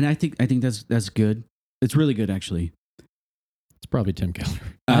 and I think that's good. It's really good, actually. It's probably Tim Keller.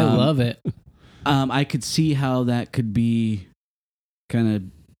 I love it. I could see how that could be kind of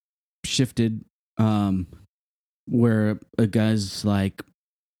shifted, where a guy's like,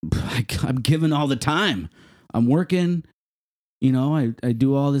 I'm giving all the time. I'm working, I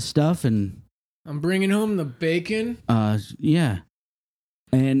do all this stuff, and I'm bringing home the bacon. Yeah,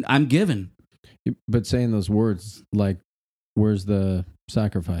 and I'm giving. But saying those words, like, where's the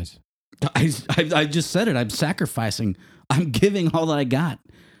sacrifice? I just said it. I'm sacrificing. I'm giving all that I got.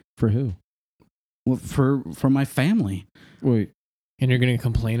 For who? Well, for my family. Wait. And you're going to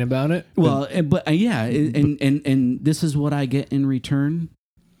complain about it? Well, and this is what I get in return.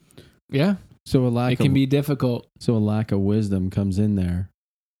 Yeah. So it can be difficult. So a lack of wisdom comes in there,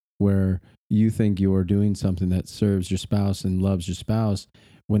 where you think you're doing something that serves your spouse and loves your spouse,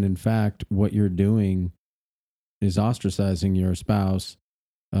 when in fact what you're doing is ostracizing your spouse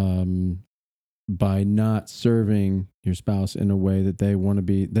by not serving your spouse in a way that they want to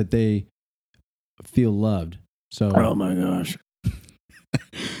be, that they feel loved. So, oh my gosh.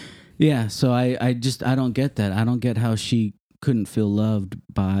 Yeah, so I don't get that. I don't get how she couldn't feel loved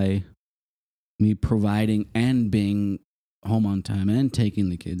by me providing and being home on time and taking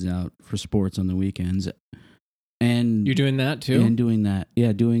the kids out for sports on the weekends. And you're doing that too? And doing that.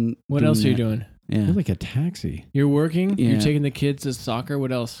 Yeah, doing What else are you doing? Yeah. You're like a taxi. You're working? Yeah. You're taking the kids to soccer?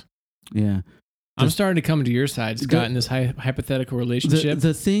 What else? Yeah. I'm starting to come to your side, Scott, in this hypothetical relationship.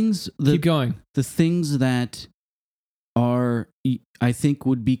 The things... Keep going. The things that are, I think,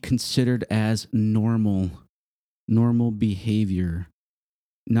 would be considered as normal behavior,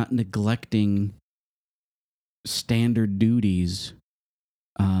 not neglecting standard duties.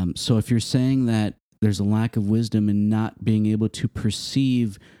 So if you're saying that there's a lack of wisdom in not being able to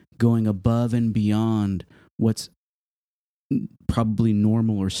perceive going above and beyond what's probably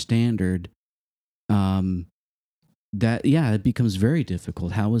normal or standard, it becomes very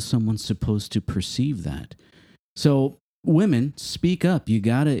difficult. How is someone supposed to perceive that? So women, speak up. You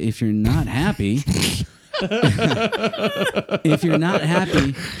gotta, if you're not happy, if you're not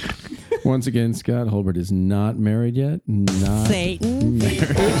happy. Once again, Scott Holbert is not married yet. Not Satan. Married.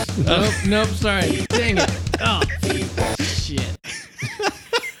 Nope, sorry. Dang it. Oh, shit.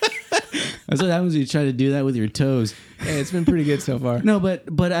 That's what happens when you try to do that with your toes. Hey, it's been pretty good so far. No,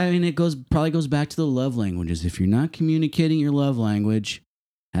 but I mean, it probably goes back to the love languages. If you're not communicating your love language,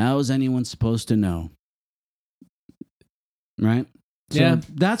 how is anyone supposed to know? Right? So Yeah.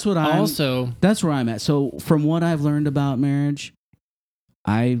 That's what that's where I'm at. So from what I've learned about marriage,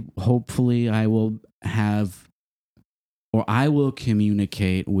 hopefully I will have or I will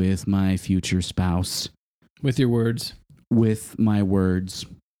communicate with my future spouse With your words. with my words.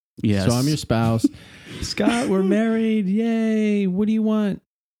 Yes. So I'm your spouse. Scott, we're married. Yay. What do you want?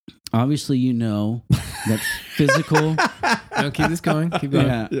 Obviously, you know that physical. No, keep this going. Keep going.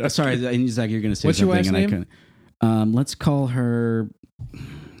 Yeah. Sorry, Zach, you're going to say What's your something. wife's and name? I couldn't. Let's call her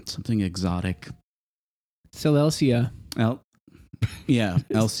something exotic. Celestia. Elsia.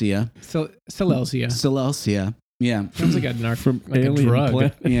 Celestia. Celestia. Yeah. Sounds like a From like a Alien drug.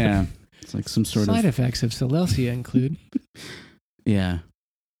 Planet. Yeah. It's like some sort Side of. effects of Celestia include. Yeah.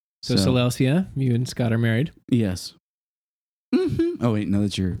 So Celestia, you and Scott are married. Yes. Mm-hmm. Oh, wait. No,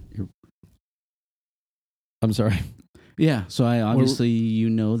 that's your. I'm sorry. Yeah. So I obviously, you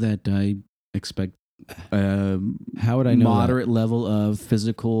know that I expect How would I know moderate level of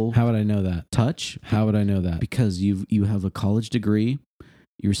physical that? How would I know that? touch How would I know that? because you have a college degree,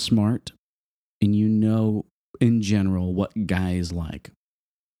 you're smart, and you know in general what guys like.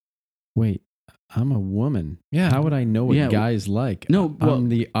 Wait, I'm a woman. Yeah. How would I know what Yeah. guys like? No, well, I'm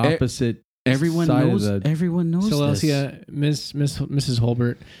the opposite. Everyone side knows. of the- Everyone knows this. Celestia, Mrs.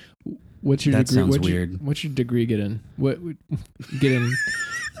 Holbert, what's your That degree? sounds what's weird. What's your degree get in? What get in?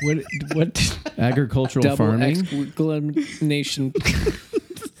 What Agricultural double farming. exclamation?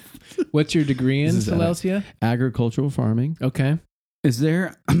 What's your degree in, This is Celestia? Agricultural farming. Okay. Is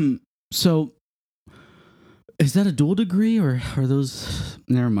there? So, is that a dual degree or are those?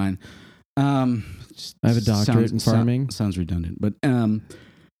 Never mind. I have a doctorate in farming. Sounds redundant, but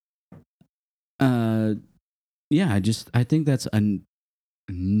yeah. I think that's a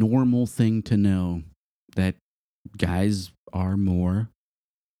normal thing to know that guys are more.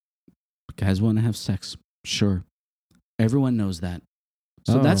 Guys want to have sex. Sure, everyone knows that.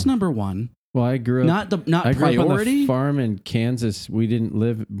 So Oh. that's number one. Well, I grew up. Not I grew up on priority. the farm in Kansas. We didn't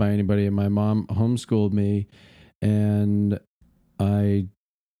live by anybody, and my mom homeschooled me, and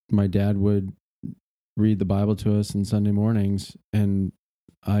my dad would read the Bible to us on Sunday mornings, and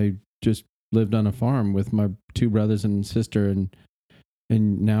I just lived on a farm with my two brothers and sister, and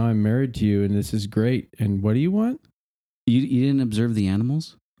now I'm married to you, and this is great. And what do you want? You didn't observe the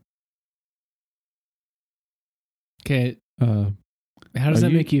animals? Okay. Are How does Are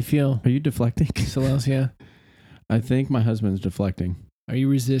that you- make you feel, you deflecting? Celestia? I think my husband's deflecting. Are you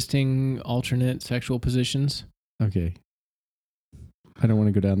resisting alternate sexual positions? Okay. I don't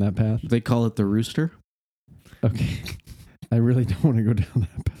want to go down that path. They call it the rooster. Okay. I really don't want to go down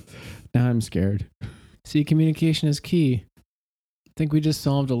that path. Now I'm scared. See, communication is key. I think we just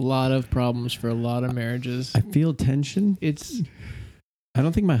solved a lot of problems for a lot of marriages. I feel tension. I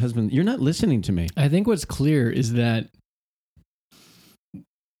don't think my husband. You're not listening to me. I think what's clear is that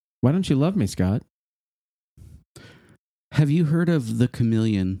Why don't you love me, Scott? Have you heard of the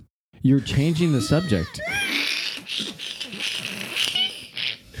chameleon? You're changing the subject.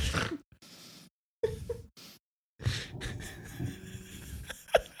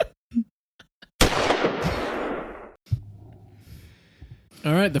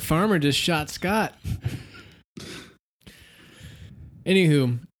 all right, the farmer just shot Scott.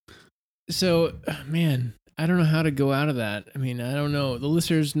 Anywho, so man, I don't know how to go out of that. I mean, I don't know. The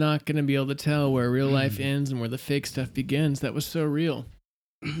listener's not going to be able to tell where real life ends and where the fake stuff begins. That was so real.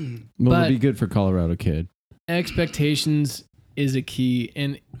 Well, But- it'll be good for Colorado Kid. Expectations is a key.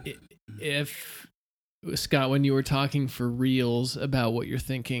 And if, Scott, when you were talking for reals about what you're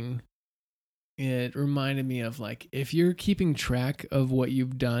thinking, it reminded me of like, if you're keeping track of what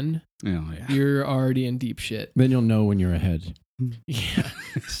you've done, Oh, yeah. you're already in deep shit. Then you'll know when you're ahead. Yeah,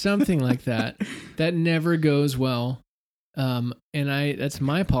 something like that. That never goes well. And that's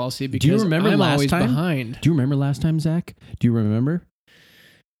my policy because you remember I'm last always time? behind. Do you remember last time, Zach? Do you remember?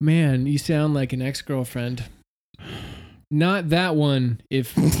 Man, you sound like an ex-girlfriend. Not that one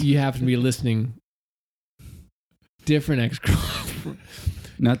if you happen to be listening. Different ex-girlfriend.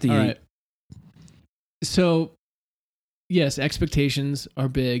 Not the All right. So, yes, expectations are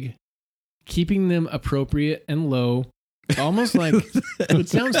big. Keeping them appropriate and low. Almost like it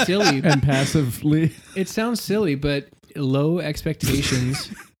sounds silly. And passively. It sounds silly, but low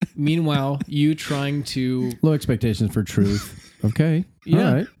expectations. Meanwhile, you trying to Low expectations for truth. Okay. Yeah.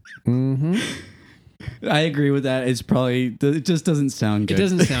 All right. Mm-hmm. I agree with that. It's probably it just doesn't sound good. It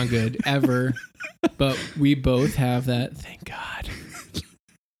doesn't sound good ever, but we both have that. Thank God.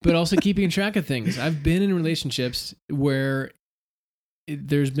 But also keeping track of things. I've been in relationships where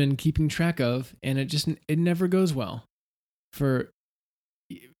there's been keeping track of, and it never goes well. For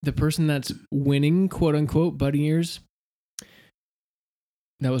the person that's winning, quote unquote, buddy years.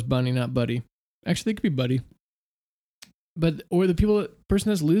 That was bunny, not buddy. Actually, it could be buddy. or the person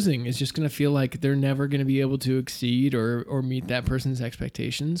that's losing is just going to feel like they're never going to be able to exceed or meet that person's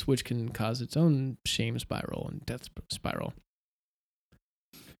expectations, which can cause its own shame spiral and death spiral.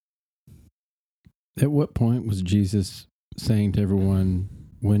 At what point was Jesus saying to everyone,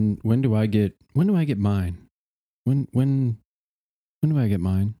 when do I get mine? When do I get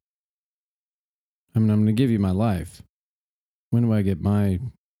mine? I mean, I'm going to give you my life. When do I get my,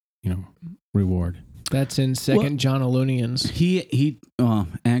 reward? That's in Second John Alonians. He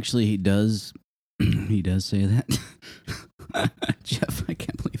actually he does he does say that. Jeff, I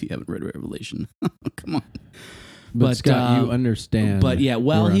can't believe you haven't read Revelation. Come on. But Scott, you understand. But yeah,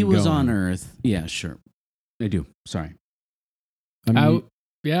 while he was going. on Earth, yeah, sure, I do. Sorry. I mean,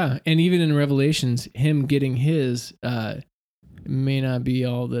 Yeah, and even in Revelations, him getting his may not be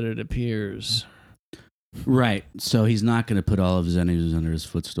all that it appears. Right. So he's not going to put all of his enemies under his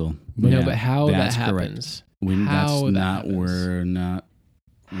footstool. No, but how that that's happens. How that not happens. we're not.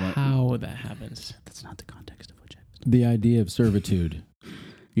 What, How that happens. That's not the context of what Jeff. the idea of servitude.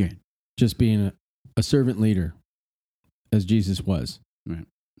 Yeah. Just being a servant leader, as Jesus was. Right.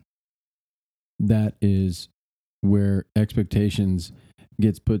 That is where expectations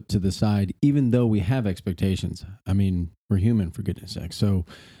gets put to the side, even though we have expectations. I mean, we're human, for goodness sake. So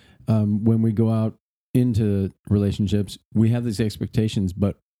when we go out into relationships, we have these expectations,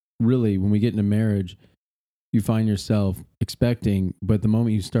 but really when we get into marriage, you find yourself expecting, but the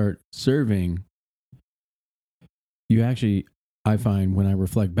moment you start serving, you actually, I find when I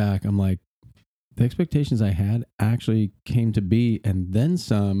reflect back, I'm like, the expectations I had actually came to be and then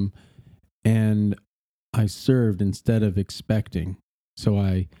some, and I served instead of expecting. So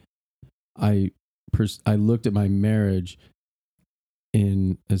I looked at my marriage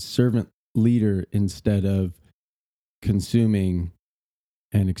in a servant leader instead of consuming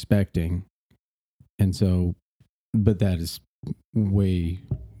and expecting. And so, but that is way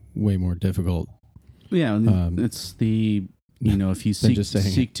more difficult. Yeah, it's the if you than just saying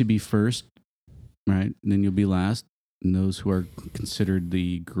seek to be first, right, then you'll be last, and those who are considered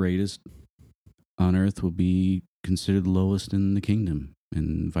the greatest on earth will be considered the lowest in the kingdom,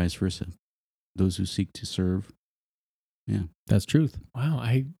 and vice versa. Those who seek to serve, yeah, That's truth. Wow,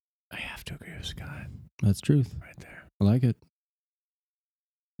 I have to agree with Scott That's truth. right there. I like it.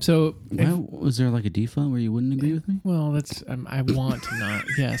 So, Well, was there like a default where you wouldn't agree with me? well, that's I want to not.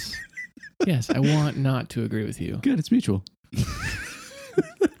 Yes, I want not to agree with you. Good, it's mutual.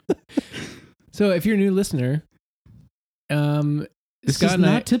 So, if you're a new listener, This Scott is and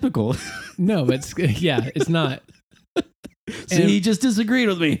not I, typical. no, but it's not. See, he just disagreed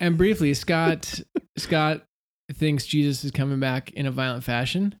with me. And briefly, Scott thinks Jesus is coming back in a violent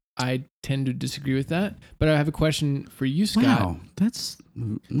fashion. I tend to disagree with that, but I have a question for you, Scott. Wow, that's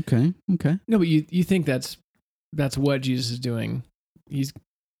okay. Okay. No, but you think that's what Jesus is doing? Is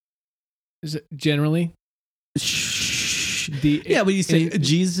it generally Yeah, but you say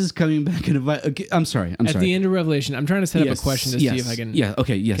Jesus is coming back in a okay, I'm sorry. At the end of Revelation, I'm trying to set up a question to see if I can. Yeah.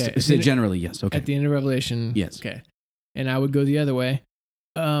 Okay. Yes. Okay, Say generally, yes. Okay. At the end of Revelation, Yes. Okay, and I would go the other way.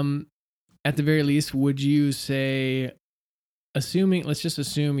 At the very least, would you say, let's just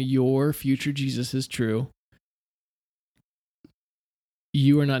assume your future Jesus is true,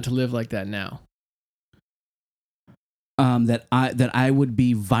 you are not to live like that now. That I would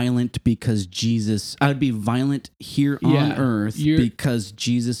be violent because Jesus. I would be violent here on Yeah, earth because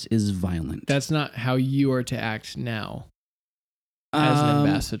Jesus is violent. That's not how you are to act now as an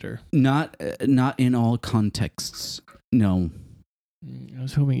ambassador. Not in all contexts. No. I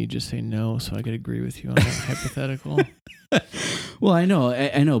was hoping you'd just say no, so I could agree with you on that hypothetical. Well, I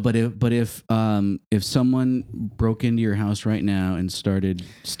know, but if someone broke into your house right now and started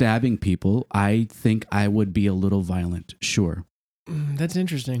stabbing people, I think I would be a little violent. Sure. That's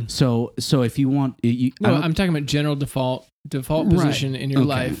interesting. So if you want, I'm talking about general default position in your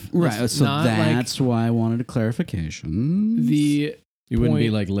life. Right. It's So not that's why I wanted a clarification. The You wouldn't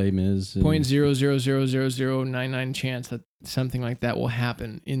be like Les Mis. and- 0.0000099 chance that something like that will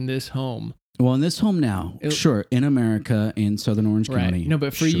happen in this home. Well, in this home now, sure, in America, in Southern Orange County. Right. No,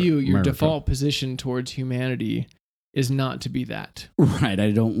 but for sure. you, your America. default position towards humanity is not to be that. Right.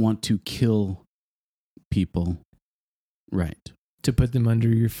 I don't want to kill people. Right. To put them under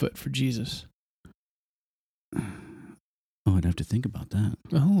your foot for Jesus. Oh, I'd have to think about that.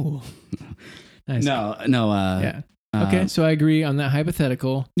 Oh. Nice. No. Yeah. Okay, so I agree on that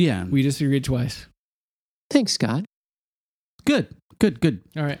hypothetical. Yeah. We disagreed twice. Thanks, Scott. Good.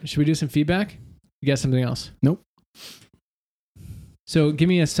 All right, should we do some feedback? You got something else? Nope. So give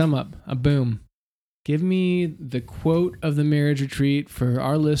me a sum up, a boom. Give me the quote of the marriage retreat for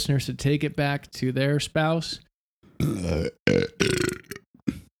our listeners to take it back to their spouse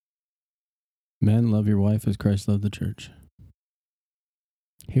Men, love your wife as Christ loved the church.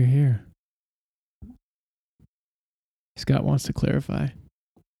 Hear, hear. Scott wants to clarify.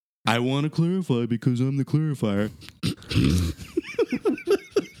 I want to clarify because I'm the clarifier.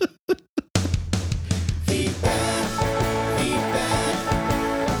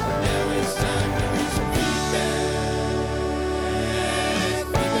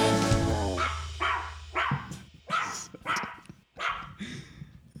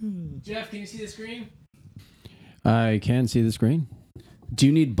 Jeff, can you see the screen? I can see the screen. Do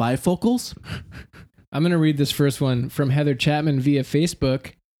you need bifocals? I'm going to read this first one from Heather Chapman via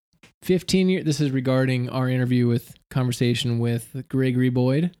Facebook. 15 years. This is regarding our conversation with Gregory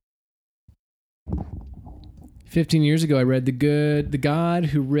Boyd. 15 years ago, I read The God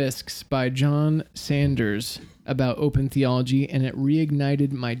Who Risks by John Sanders about open theology, and it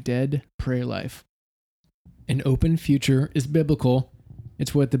reignited my dead prayer life. An open future is biblical.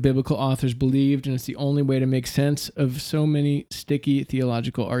 It's what the biblical authors believed, and it's the only way to make sense of so many sticky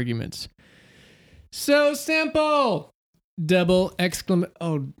theological arguments. So simple! Double exclamation.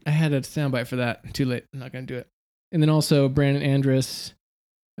 Oh, I had a soundbite for that. Too late. I'm not going to do it. And then also Brandon Andrus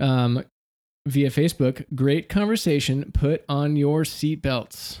via Facebook. Great conversation. Put on your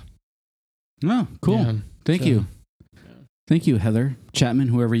seatbelts. Oh, cool. Yeah, Thank you. Thank you, Heather Chapman,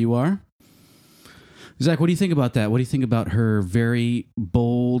 whoever you are. Zach, what do you think about that? What do you think about her very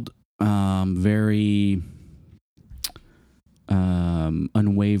bold, very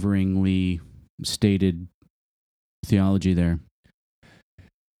unwaveringly stated theology there?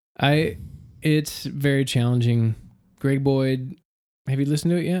 It's very challenging. Greg Boyd, have you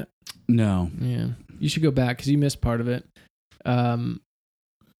listened to it yet? No. Yeah. You should go back because you missed part of it.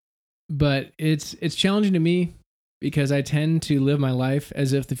 But it's challenging to me because I tend to live my life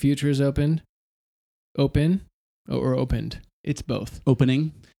as if the future is open or opened. It's both.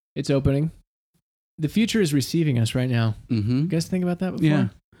 Opening. It's opening. The future is receiving us right now. Mm-hmm. You guys think about that before? Yeah.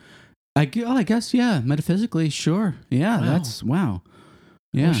 I guess, yeah. Metaphysically, sure. Yeah, Wow. that's, wow.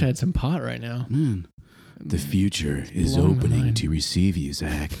 I Yeah. wish I had some pot right now. Man. The future is Blowing my opening mind. to receive you,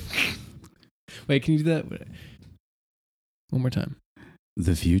 Zach. Wait, can you do that one more time?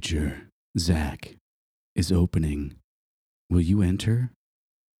 The future, Zach, is opening. Will you enter?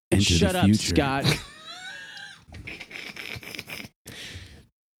 Enter Shut the up, future. Scott.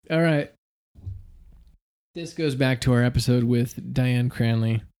 All right. This goes back to our episode with Diane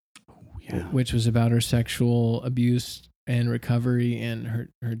Cranley, Yeah. which was about her sexual abuse and recovery and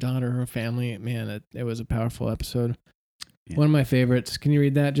her daughter, her family. Man, it was a powerful episode. Yeah. One of my favorites. Can you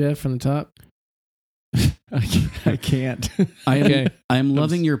read that, Jeff, from the top? I can't. Okay. I am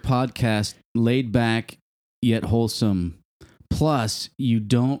loving your podcast, laid back yet wholesome. Plus, you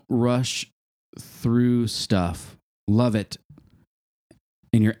don't rush through stuff. Love it.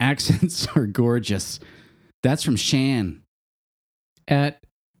 And your accents are gorgeous. That's from Shan. At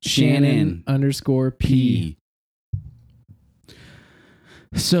Shannon _P. P.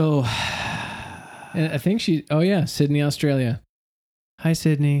 So, And I think Sydney, Australia. Hi,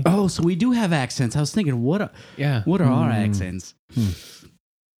 Sydney. so we do have accents. I was thinking, what are our accents?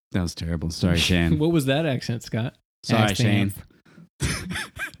 That was terrible. Sorry, Shan. What was that accent, Scott? Sorry, Ask Shane.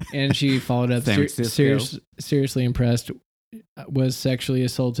 And she followed up, San Francisco. seriously impressed, was sexually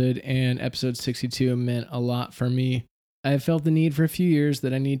assaulted, and episode 62 meant a lot for me. I have felt the need for a few years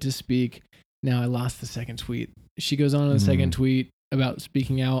that I need to speak. Now I lost the second tweet. She goes on in the second tweet about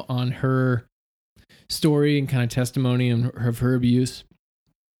speaking out on her story and kind of testimony of her abuse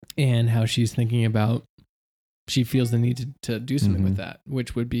and how she's thinking about, she feels the need to do something with that,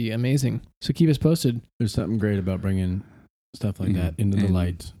 which would be amazing. So keep us posted. There's something great about bringing stuff like that into the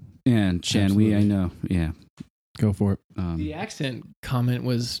light. And Shan, Absolutely. I know. Yeah. Go for it. The accent comment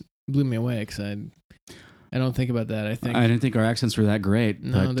blew me away because I don't think about that. I didn't think our accents were that great.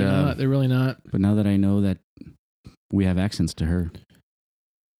 No, but, they're not. They're really not. But now that I know that we have accents to her.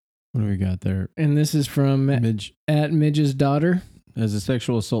 What do we got there? And this is from Midge. at Midge's daughter. As a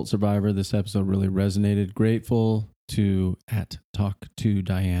sexual assault survivor, this episode really resonated. Grateful to at Talk to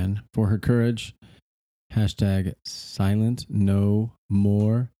Diane for her courage. Hashtag silent no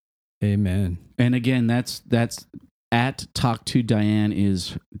more. Amen. And again, that's at Talk to Diane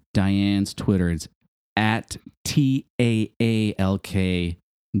is Diane's Twitter. It's at TAALK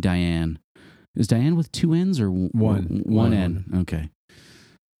Diane. Is Diane with two N's or one N? Okay.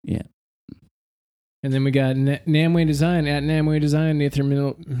 Yeah. And then we got Namway Design at Namway Design, Nathan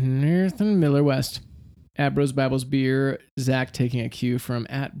Miller West. At Bros Bibles Beer, Zach taking a cue from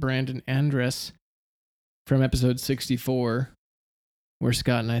at Brandon Andrus from episode 64. where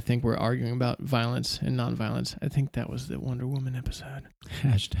Scott and I think we're arguing about violence and nonviolence. I think that was the Wonder Woman episode.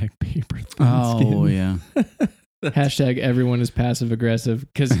 Hashtag paper thin Oh, skin. yeah. Hashtag everyone is passive aggressive.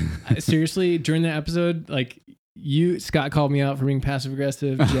 Because seriously, during that episode, like Scott called me out for being passive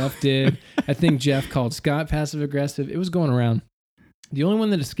aggressive. Jeff did. I think Jeff called Scott passive aggressive. It was going around. The only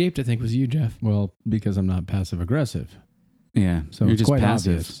one that escaped, I think, was you, Jeff. Well, because I'm not passive aggressive. Yeah. So you're it's just quite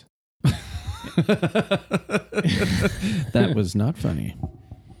passive. obvious. That was not funny.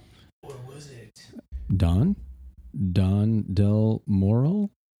 What was it? Don Del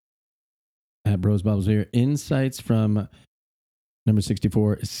Moral at Bros Bubbles here. Insights from number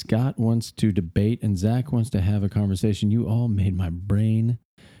 64. Scott wants to debate and Zach wants to have a conversation. You all made my brain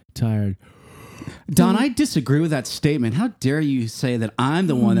tired. Don, I disagree with that statement. How dare you say that I'm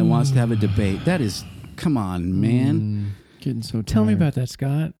the one that wants to have a debate? That is, come on, man. Getting so tired. Tell me about that,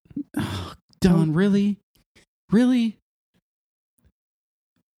 Scott. Don, really? Really?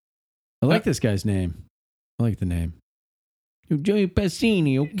 I like this guy's name. I like the name. Joey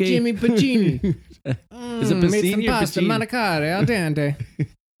Pacini, okay? Jimmy Pacini. Is it made Pacini some or pasta Pacini? manicare al dente.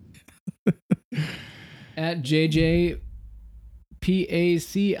 At JJ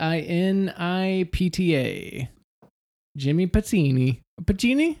PACINIPTA. Jimmy Pacini.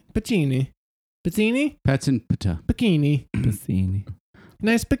 Pacini? Pacini. Pacini? Pats and Pata. Bikini. Pacini.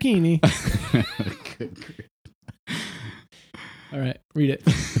 Nice bikini. All right, read it.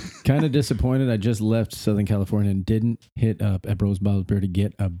 Kind of disappointed. I just left Southern California and didn't hit up at Bros Bottled Beer to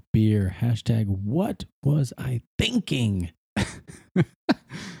get a beer. Hashtag what was I thinking?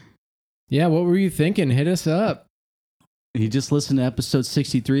 Yeah, what were you thinking? Hit us up. You just listened to episode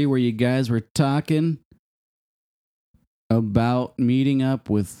 63 where you guys were talking about meeting up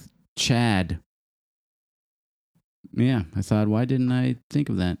with Chad. Yeah, I thought, why didn't I think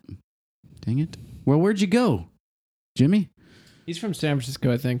of that? Dang it. Well, where'd you go, Jimmy? He's from San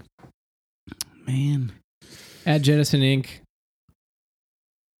Francisco, I think. Man. At Jettison Inc.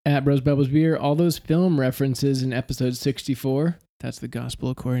 At Bros Bubbles Beer. All those film references in episode 64. That's the gospel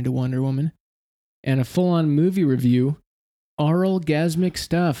according to Wonder Woman. And a full-on movie review. Orgasmic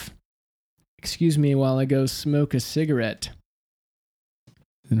stuff. Excuse me while I go smoke a cigarette.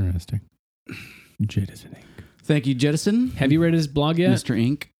 Interesting. Jettison Inc. Thank you, Jettison. Have you read his blog yet? Mr.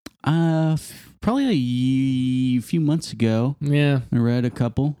 Ink. Probably a few months ago. Yeah. I read a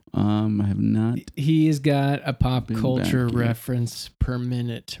couple. I have not. He's got a pop Been culture back, yeah. reference per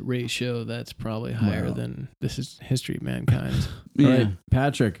minute ratio that's probably higher Wow. than This Is History of Mankind. Yeah. All right,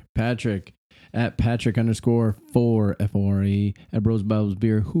 Patrick at Patrick_4 FORE at Bros Bubbles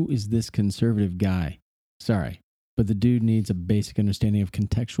Beer. Who is this conservative guy? Sorry, but the dude needs a basic understanding of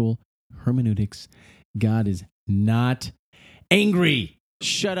contextual hermeneutics. God is not angry.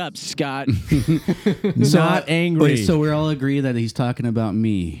 Shut up, Scott. Not angry. Wait, so we all agree that he's talking about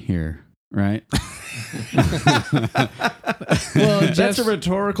me here, right? Well, that's Jeff's- a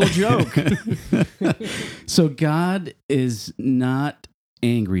rhetorical joke. So God is not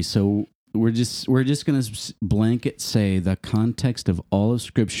angry. So we're just going to blanket say the context of all of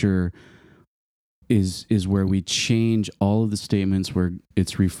Scripture is where we change all of the statements where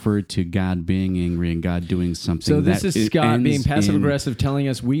it's referred to God being angry and God doing something. So this that is Scott ends being passive in- aggressive, telling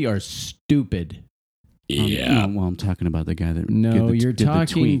us we are stupid. Well, I'm talking about the guy that No, did you're the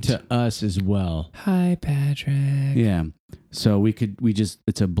talking tweet. to us as well. Hi, Patrick. Yeah. So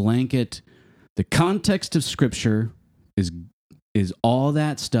it's a blanket. The context of Scripture is all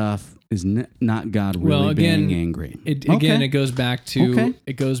that stuff is not God really Well, again, being angry. Again, it goes back to Okay.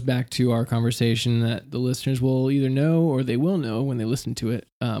 it goes back to our conversation that the listeners will either know or they will know when they listen to it.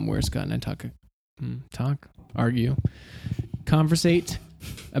 Where Scott and I argue, conversate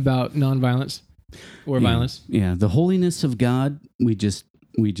about nonviolence or violence. Yeah, the holiness of God, we just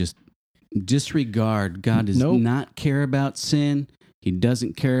disregard. God does Nope. not care about sin. He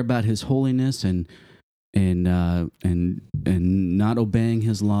doesn't care about His holiness and not obeying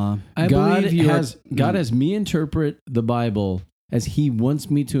His law. I God believe you has me interpret the Bible as He wants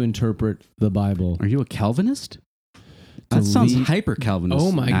me to interpret the Bible. Are you a Calvinist? That sounds hyper Calvinist.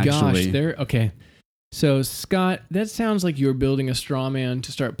 Oh my gosh, actually. there. Okay, so Scott, that sounds like you're building a straw man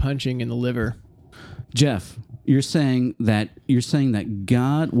to start punching in the liver. Jeff, you're saying that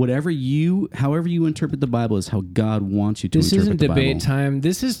God, however you interpret the Bible is how God wants you to This interpret isn't the debate Bible. time.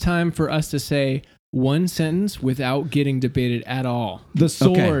 This is time for us to say one sentence without getting debated at all. The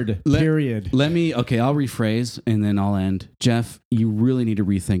sword, Let- period. I'll rephrase and then I'll end. Jeff, you really need to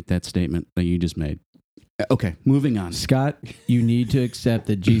rethink that statement that you just made. Okay, moving on. Scott, you need to accept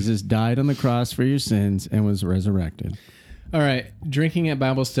that Jesus died on the cross for your sins and was resurrected. All right, drinking at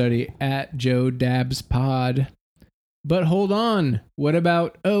Bible study at Joe Dabs Pod. But hold on. What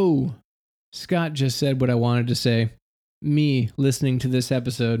about Scott just said what I wanted to say. Me listening to this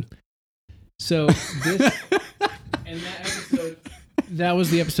episode. So this and that episode, that was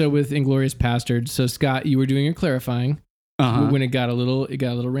the episode with Inglorious Bastards. So Scott, you were doing your clarifying when it got a little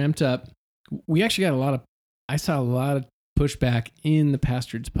ramped up. We actually got I saw a lot of pushback in the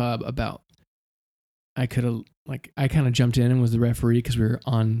Bastards pub about I kind of jumped in and was the referee because we were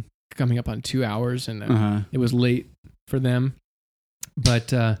coming up on 2 hours and it was late for them.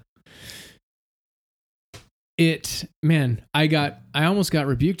 But I almost got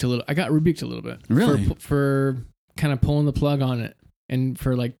rebuked a little. I got rebuked a little bit. Really? For kind of pulling the plug on it and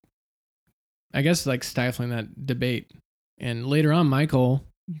for I guess stifling that debate. And later on, Michael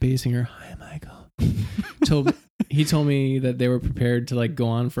Basinger, hi Michael, he told me that they were prepared to go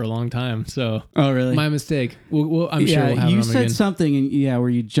on for a long time. So, oh really? My mistake. I'm sure we'll have you it on said again. something, and where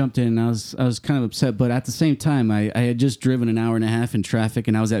you jumped in. And I was kind of upset, but at the same time, I had just driven an hour and a half in traffic,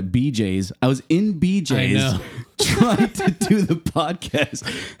 and I was at BJ's. I was in BJ's I know. trying to do the podcast,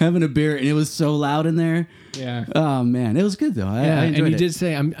 having a beer, and it was so loud in there. Yeah. Oh man, it was good though. I enjoyed and you it. did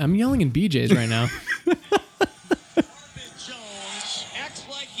say I'm yelling in BJ's right now. Jones acts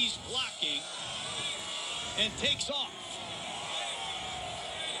like he's blocking and takes off.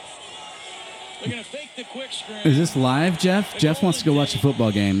 They're going to fake the quick screen. Is this live, Jeff? Jeff wants to go watch a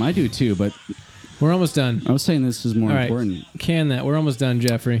football game. I do too, but We're almost done. I was saying this is more All right. important. Can that. We're almost done,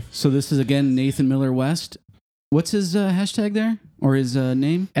 Jeffrey. So this is again Nathan Miller West. What's his hashtag there, or his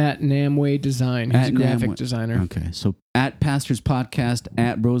name? At Namway Design. He's At a graphic Namway. designer. Okay, so at Pastors Podcast,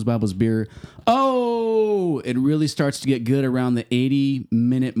 at Bros Bibles Beer. Oh, it really starts to get good around the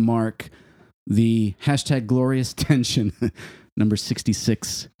 80-minute mark. The hashtag Glorious Tension, number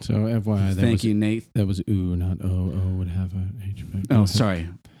 66. So FYI, Thank you, Nate. That was ooh, not oh. Would have a H. Oh, sorry.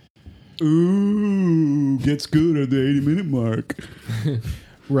 Ooh, gets good at the 80-minute mark.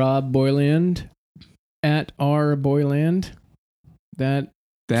 Rob Boyland. At R Boyland. That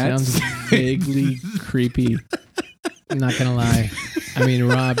sounds vaguely creepy. I'm not gonna lie. I mean,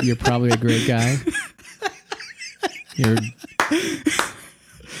 Rob, you're probably a great guy.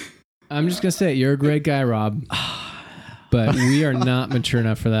 I'm just gonna say it. You're a great guy, Rob. But we are not mature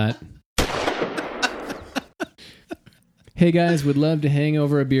enough for that. Hey guys, would love to hang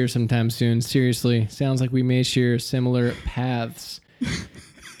over a beer sometime soon. Seriously, sounds like we may share similar paths.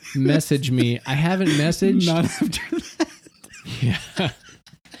 Message me. I haven't messaged. Not after that. Yeah.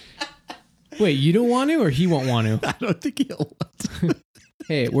 Wait, you don't want to, or he won't want to? I don't think he'll want to.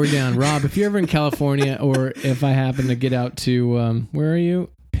 Hey, we're down. Rob, if you're ever in California, or if I happen to get out to, where are you?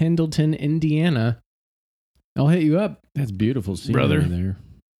 Pendleton, Indiana. I'll hit you up. That's beautiful scenery Brother. there.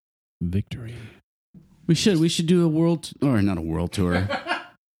 Victory. We should do a world, or not a world tour.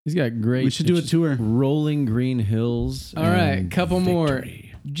 He's got great. We should do a tour. Rolling green hills. All right, and couple more. victory.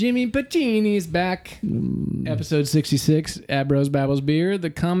 Jimmy Pacini's back. Episode 66 at Bros Babbles Beer. The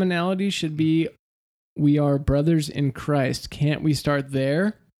commonality should be we are brothers in Christ. Can't we start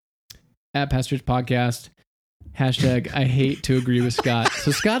there? At Pastors Podcast. Hashtag I hate to agree with Scott. So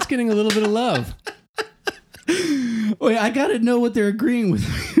Scott's getting a little bit of love. Wait, I gotta know what they're agreeing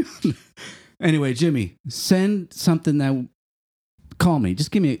with. Anyway, Jimmy, send something that. Call me.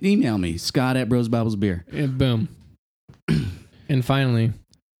 Just email me. Scott at Bros Bibles Beer. And boom. And finally,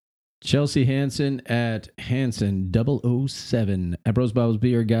 Chelsea Hansen at Hansen 007 at Bros Bibles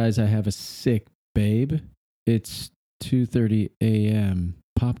Beer. Guys, I have a sick babe. It's 2:30 a.m.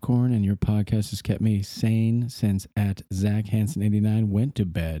 Popcorn and your podcast has kept me sane since at Zach Hansen 89 went to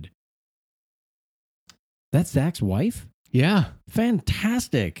bed. That's Zach's wife? yeah.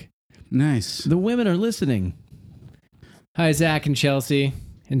 Fantastic. Nice. The women are listening. Hi, Zach and Chelsea.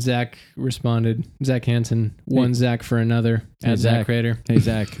 And Zach responded. Zach Hansen, one Zach for another. Hey, At Zach Zach. Rader. Hey,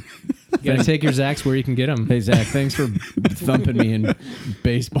 Zach. You gotta take your Zachs where you can get them. Hey, Zach. Thanks for thumping me in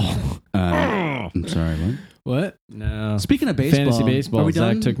baseball. I'm sorry. What? What? No. Speaking of baseball, Fantasy baseball, Are we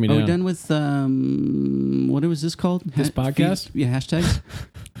Zach done? took me Are we down. done with what was this called? This podcast? Yeah, hashtags.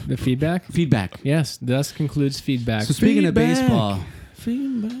 The feedback? Feedback. Yes, thus concludes feedback. So speaking of Feedback. baseball,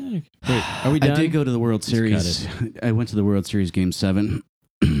 Feedback. Wait, are we done? I did go to the World Series. I went to the World Series Game 7.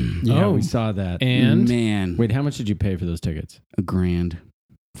 Yeah, Oh. we saw that. And Man, Wait, how much did you pay for those tickets? $1,000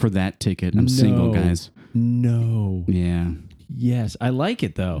 for that ticket. I'm single, No. guys. No. Yeah, Yes, I like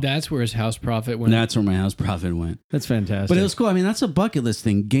it though. that's where his house profit went. that's where my house profit went. That's fantastic. But it was cool. I mean, that's a bucket list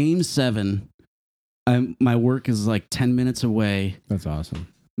thing. Game 7. My work is like 10 minutes away. That's awesome.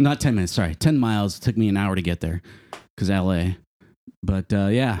 Not 10 minutes, sorry. 10 miles. It took me an hour to get there because LA. But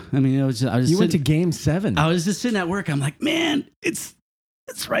yeah, I mean, I was You went to Game 7. I was just sitting at work. I'm like, man, it's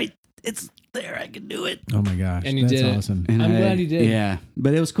right. It's there. I can do it. Oh my gosh, And you that's did it. awesome. And I'm glad he did. Yeah,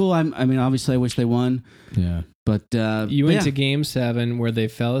 but it was cool. I mean, obviously, I wish they won. Yeah. But You went yeah. to Game 7 where they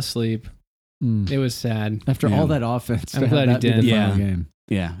fell asleep. Mm. It was sad. After Yeah. all that offense, I'm to have glad he that be the did. final Yeah. game.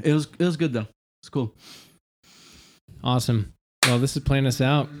 Yeah, it was good though. It's cool. Awesome. Well, this is playing us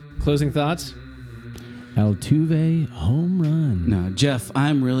out. Closing thoughts? Altuve home run. No, Jeff,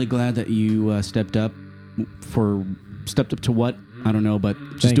 I'm really glad that you stepped up to what I don't know, but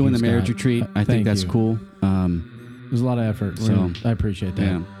just Thank doing you, the marriage Scott. retreat. I Thank think that's you. cool. There's a lot of effort. So- I appreciate that.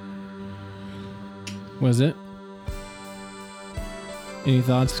 Yeah. Was it? Any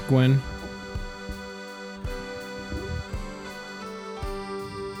thoughts, Gwen?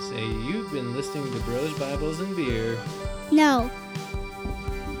 Say you've been listening to Bros, Bibles, and Beer. No.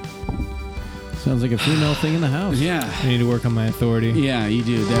 Sounds like a female thing in the house. Yeah. I need to work on my authority. Yeah, you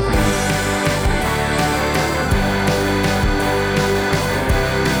do definitely.